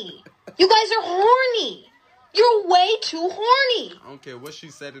horny. You guys are horny. You're way too horny. I don't care what she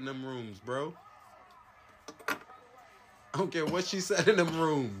said in them rooms, bro. I don't care what she said in them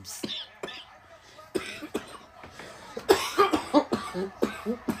rooms. It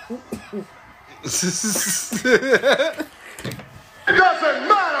doesn't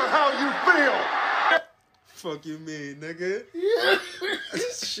matter how you feel. Fuck you mean, nigga?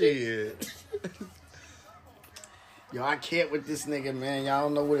 Shit. Yo, I can't with this nigga, man. Y'all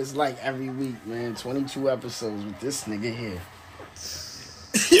don't know what it's like every week, man. 22 episodes with this nigga here.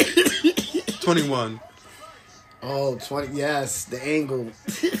 21. Oh, 20. Yes, the angle.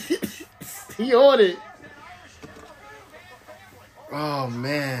 He on it. Oh,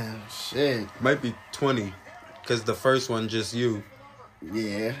 man. Shit. Might be 20. Because the first one, just you.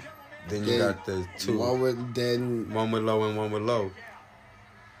 Yeah. Then you got the two. One with low and one with low.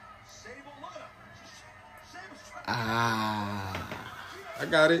 I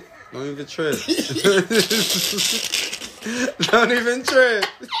got it. Don't even trip. Don't even trip.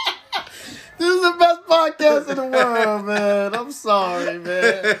 This is the best podcast in the world, man. I'm sorry,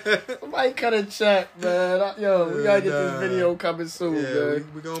 man. Somebody cut a check, man. Yo, we gotta get this video coming soon, man.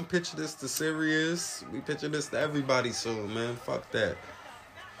 We gonna pitch this to Sirius. We pitching this to everybody soon, man. Fuck that.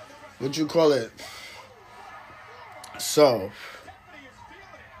 What you call it? So,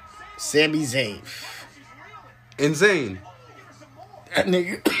 Sami Zayn. Insane. That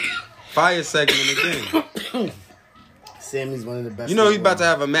nigga. Fire segment again. Sammy's one of the best. You know he's about to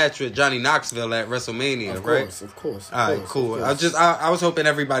have a match with Johnny Knoxville at WrestleMania, right? Of course. All right, cool. I was hoping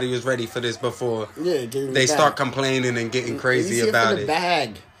everybody was ready for this before they start complaining and getting crazy about it.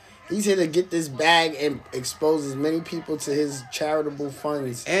 Bag. He's here to get this bag and expose as many people to his charitable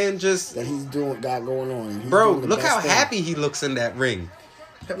funds and just that he's got going on. Bro, look how happy he looks in that ring.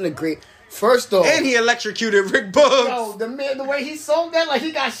 Having a great. First off, and he electrocuted Rick Boogs. Yo, the way he sold that, like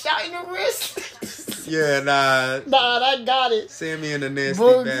he got shot in the wrist. Yeah, nah, I got it. Sammy in a nasty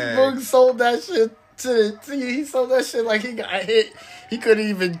bag. Boogs sold that shit he sold that shit like he got hit. He couldn't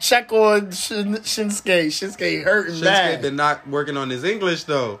even check on Shinsuke. Shinsuke hurting bad. Shinsuke been not working on his English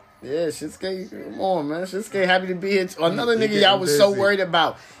though. Yeah, Shinsuke, come on, man. Shinsuke happy to be here. Another nigga y'all was so worried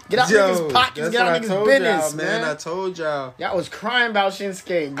about. Get out niggas' pockets, get out niggas' business, man. I told y'all. Y'all was crying about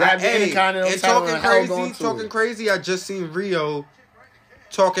Shinsuke. Grab your Intercontinental title and talking crazy. I just seen Rio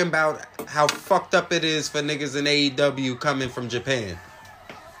talking about how fucked up it is for niggas in AEW coming from Japan.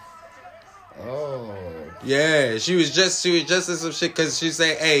 Oh. Yeah, she was just in some shit because she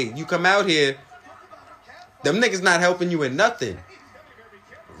said, hey, you come out here, them niggas not helping you in nothing.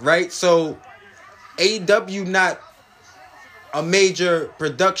 Right? So, AEW not a major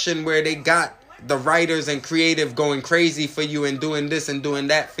production where they got the writers and creative going crazy for you and doing this and doing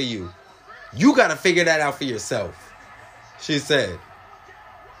that for you. You got to figure that out for yourself, she said.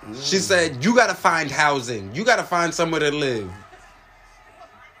 She said, you got to find housing. You got to find somewhere to live.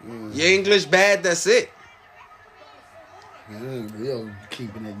 Your English bad, that's it. Real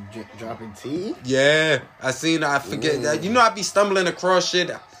keeping it dropping tea. Yeah, I forget that. You know, I be stumbling across shit.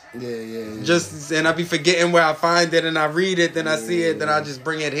 Yeah. And I be forgetting where I find it, and I read it, then I see it, then I just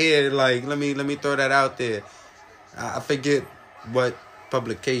bring it here. Like, let me throw that out there. I forget what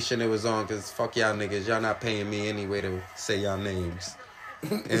publication it was on, because fuck y'all niggas. Y'all not paying me anyway to say y'all names.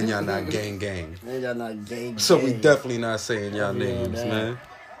 And y'all not gang. And y'all not gang. So we definitely not saying y'all names, man.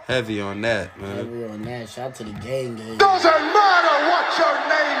 Heavy on that, man. Heavy on that. Shout out to the gang. Doesn't matter what your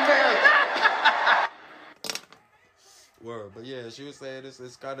name is. Word, but yeah, she was saying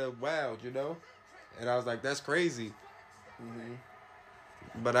it's kind of wild, you know? And I was like, that's crazy.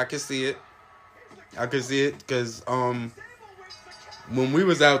 But I can see it. Because when we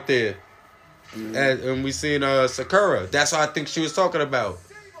was out there, and we seen Sakura, that's what I think she was talking about.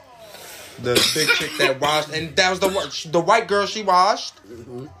 The big chick that washed, and that was the white girl she washed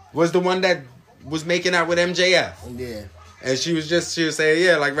was the one that was making out with MJF. Yeah. And she was saying,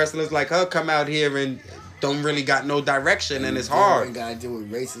 yeah, like wrestlers like her come out here and don't really got no direction, and it's hard. You gotta deal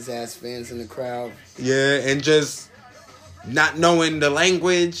with racist ass fans in the crowd. Yeah, and just not knowing the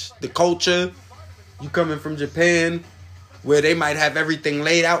language, the culture. You coming from Japan, where they might have everything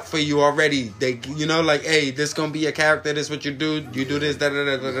laid out for you already. They, you know, like, hey, this gonna be your character. This what you do. You do this. Da da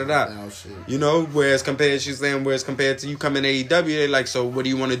da da da. Oh, shit. You know, whereas compared to you coming to AEW, they're like, so what do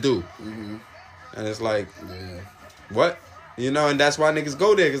you want to do? And it's like, what? You know, and that's why niggas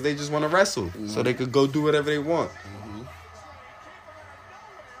go there, because they just want to wrestle. So they could go do whatever they want.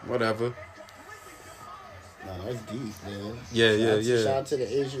 Whatever. Nah, that's deep, man. Yeah. Shout out to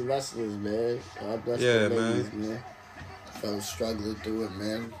the Asian wrestlers, man. God bless the ladies, man. Fellas struggling through it,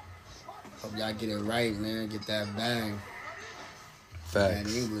 man. Hope y'all get it right, man. Get that bang. Facts.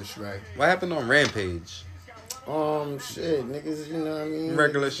 That English right. What happened on Rampage? Shit, niggas, you know what I mean?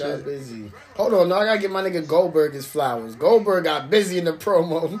 Regular niggas shit. Got busy. Hold on, no, I gotta get my nigga Goldberg his flowers. Goldberg got busy in the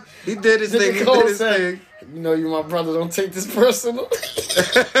promo. He did his thing. You know, you my brother, don't take this personal.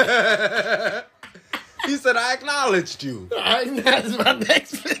 He said, I acknowledged you. That's my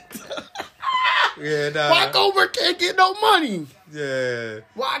next victim. Yeah, nah. Why Goldberg can't get no money? Yeah.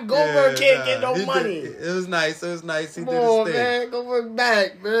 Why Goldberg can't get no He money? it was nice. It was nice. He Come did on, his thing. man. Goldberg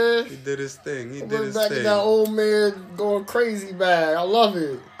back, man. He did his thing. He did Goldberg his back in thing. that old man going crazy back. I love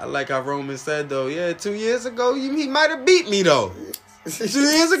it. I like how Roman said though. Yeah, 2 years ago he might have beat me though. 2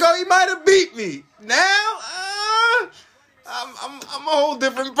 years ago he might have beat me. Now, I'm a whole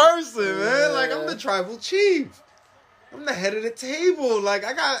different person, man. Like I'm the tribal chief. I'm the head of the table. Like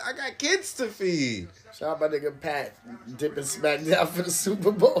I got kids to feed. Shout out my nigga Pat dipping SmackDown for the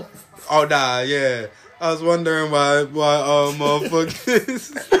Super Bowl. Oh nah, yeah. I was wondering why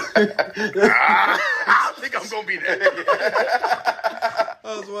motherfuckers. I think I'm gonna be there.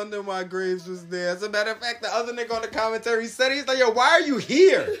 I was wondering why Graves was there. As a matter of fact, the other nigga on the commentary said, he's like, yo, why are you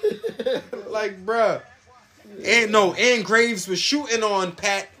here? Like, bruh. And Graves was shooting on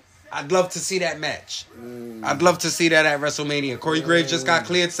Pat. I'd love to see that match. I'd love to see that at WrestleMania. Corey Graves just got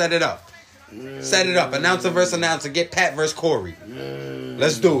cleared. Set it up. Set it up. Announcer versus announcer. Get Pat versus Corey.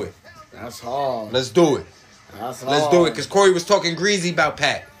 Let's do it. That's hard. Let's do it. That's hard. Let's do it. Because Corey was talking greasy about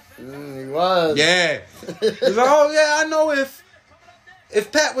Pat. He was. Yeah. He's like, oh, yeah, I know if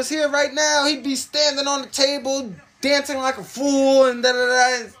Pat was here right now, he'd be standing on the table, dancing like a fool, and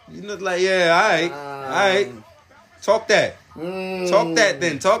da-da-da. You know, like, yeah, all right. Talk that. Talk that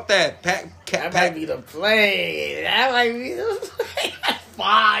then. Talk that. Pat. That might be the play. That might be the play.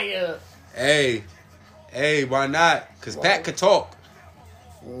 Fire. Hey, why not? Because Pat could talk.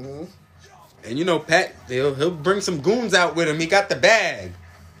 Mm-hmm. And you know, Pat, he'll bring some goons out with him. He got the bag.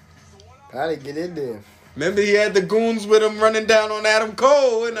 Patty, get in there. Remember, he had the goons with him running down on Adam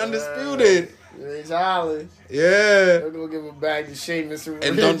Cole and Undisputed. Charlie. Yeah. We're gonna give him back to Sheamus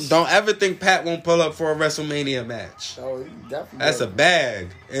and don't ever think Pat won't pull up for a WrestleMania match. Oh, he definitely. That's a bag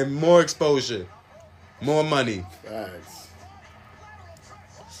and more exposure, more money. Facts.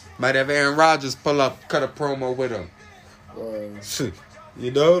 Might have Aaron Rodgers pull up, cut a promo with him.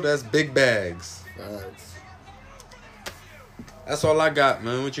 You know, that's big bags. Facts. That's all I got,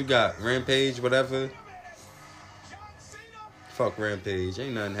 man. What you got? Rampage, whatever. Fuck Rampage.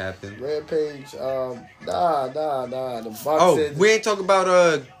 Ain't nothing happened. Rampage, nah. The Bucks. Oh, we ain't talking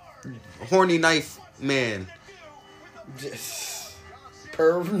about horny knife man. Just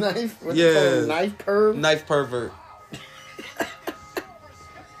perv knife? What's Yeah. it called? Knife perv? Knife pervert.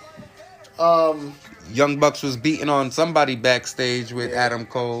 Um, Young Bucks was beating on somebody backstage with Adam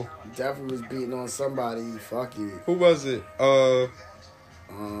Cole. Definitely was beating on somebody. Fuck it. Who was it?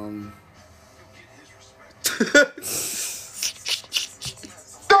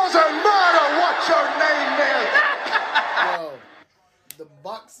 Doesn't matter what your name is. Yo, the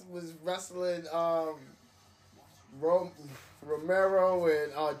Bucks was wrestling Romero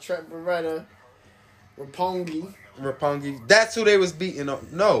and Trent Beretta, Roppongi. That's who they was beating on.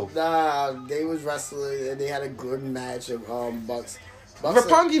 No. Nah, they was wrestling and they had a good match of Bucks.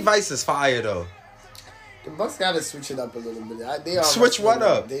 Roppongi Vice is fire though. The Bucks gotta switch it up a little bit. They are Switch what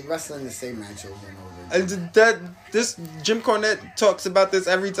up? They wrestling the same match over and over. And this Jim Cornette talks about this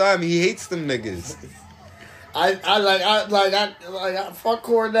every time. He hates them niggas. I fuck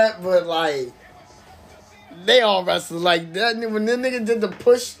Cornette, but like they all wrestle like that. When the nigga did the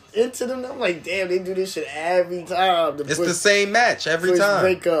push into them, I'm like, damn, they do this shit every time. It's the same match every time.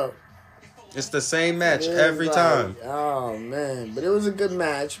 Break up. It's the same match every time. Oh man, but it was a good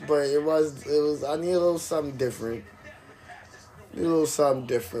match. But it was. I need a little something different. Man. A little something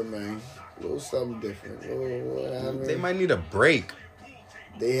different. They might need a break.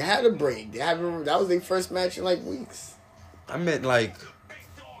 They had a break. That was their first match in like weeks. I meant like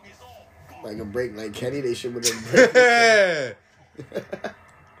a break, like Kenny. They should have been.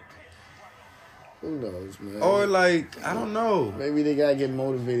 Who knows, man? Or like, I don't know. Maybe they gotta get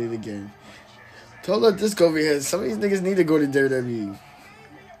motivated again. Told her this over here. Some of these niggas need to go to WWE.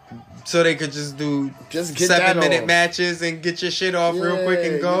 So they could just do get 7-minute matches and get your shit off real quick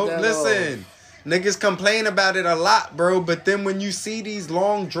and go. Listen, niggas complain about it a lot, bro. But then when you see these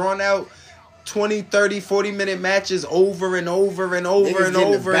long, drawn out 20, 30, 40-minute matches over and over and over and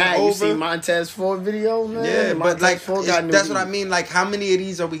over and over. You see Montez Ford video, man? Yeah, Montez but like, that's what what I mean. Like, how many of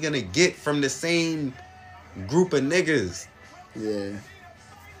these are we going to get from the same group of niggas? Yeah.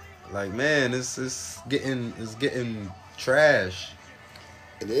 Like, man, it's getting trash.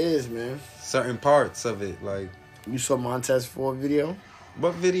 It is, man. Certain parts of it, like. You saw Montez Ford video?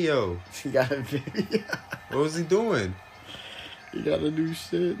 What video? He got a video. What was he doing? He got a new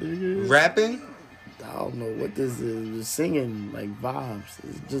shit, nigga. Rapping? I don't know what this is. Just singing, like, vibes.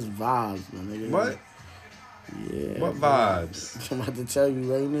 It's just vibes, my nigga. What? Yeah. What vibes? I'm about to tell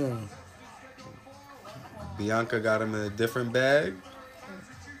you right now. Bianca got him in a different bag?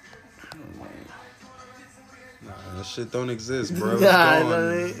 Nah, that shit don't exist, bro.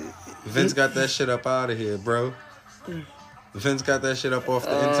 Nah, Vince got that shit up out of here, bro. Vince got that shit up off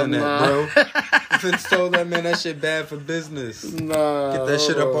the internet, bro. Vince told that man that shit bad for business. Nah, get that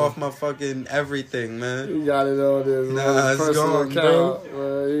shit up off my fucking everything, man. You got it on this. Nah, it's gone, bro.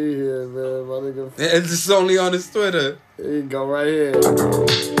 Man, he here, man. My nigga. It's just only on his Twitter. Here you go, right here.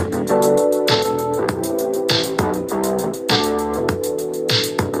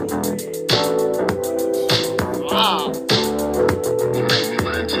 Wow. You make me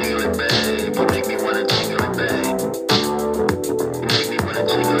wanna jingle it, babe. You make me wanna jingle it, babe. You make me wanna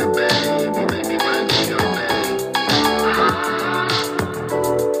jingle it, babe. You make me wanna jingle it, babe.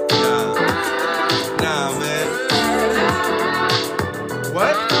 Nah, man.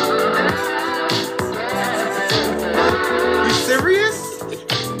 What? You serious?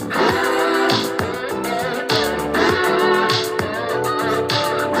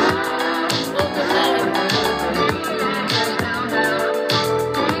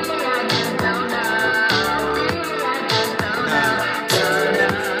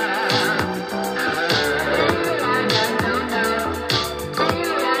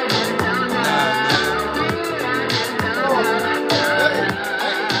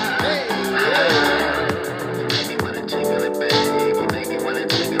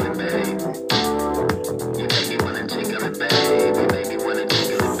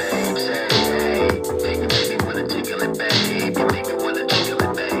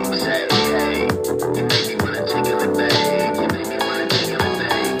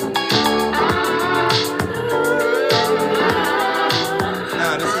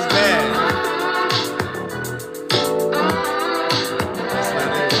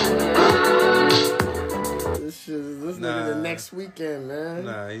 Next weekend, man.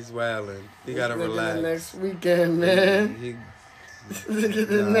 Nah, he's wildin'. He gotta relax. Next weekend, man.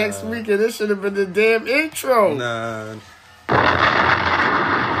 The next weekend. This should have been the damn intro. Nah.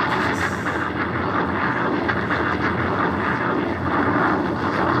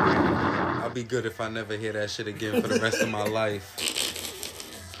 I'll be good if I never hear that shit again for the rest of my life.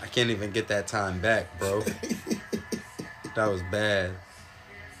 I can't even get that time back, bro. That was bad.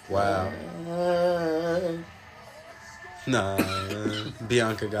 Wow. Nah, man.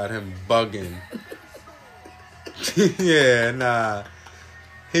 Bianca got him bugging. Yeah, nah.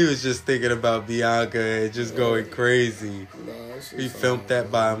 He was just thinking about Bianca and just going crazy. Nah, he filmed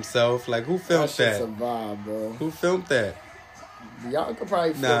that by himself. Like, who filmed that? That shit's a vibe, bro. Who filmed that? Bianca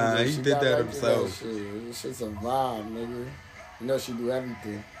probably filmed Nah, it. he She did got that right himself. That shit. This shit's a vibe, nigga. You know she do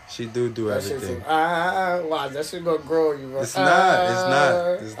everything. She do everything. Watch, that shit gonna grow you, bro. It's not.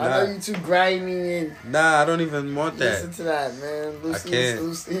 I know you too grimy and. Nah, I don't even want that. Listen to that, man. I can't.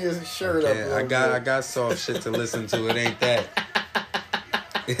 Loosen his shirt up. I got soft shit to listen to. It ain't that.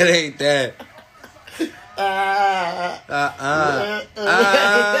 It ain't that.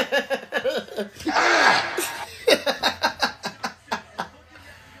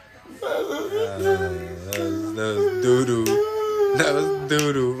 That was doo-doo. That was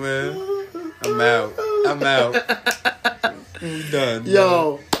doo-doo, man. I'm out. I'm done.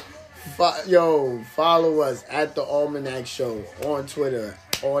 Yo, follow us at The Almanac Show on Twitter,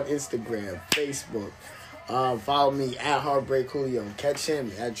 on Instagram, Facebook. Follow me at Heartbreak Julio. Catch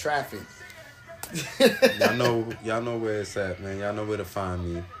him at Traffic. Y'all know where it's at, man. Y'all know where to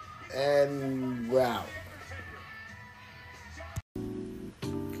find me. And we're out.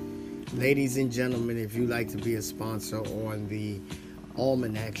 Ladies and gentlemen, if you'd like to be a sponsor on the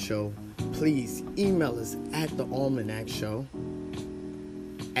Almanac Show, please email us at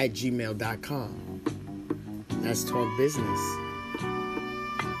thealmanacshow@gmail.com. Let's talk business.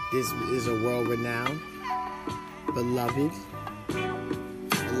 This is a world-renowned, beloved,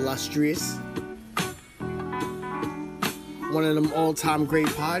 illustrious, one of them all-time great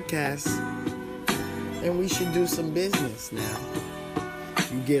podcasts, and we should do some business now.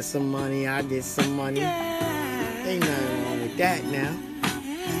 You get some money, I get some money. Ain't nothing wrong with that now.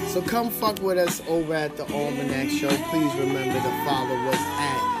 So come fuck with us over at The Almanac Show. Please remember to follow us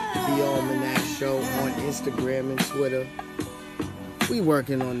at The Almanac Show on Instagram and Twitter. We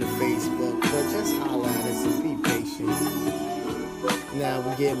working on the Facebook, but just holler at us and be patient. Now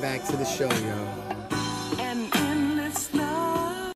we're getting back to the show, y'all.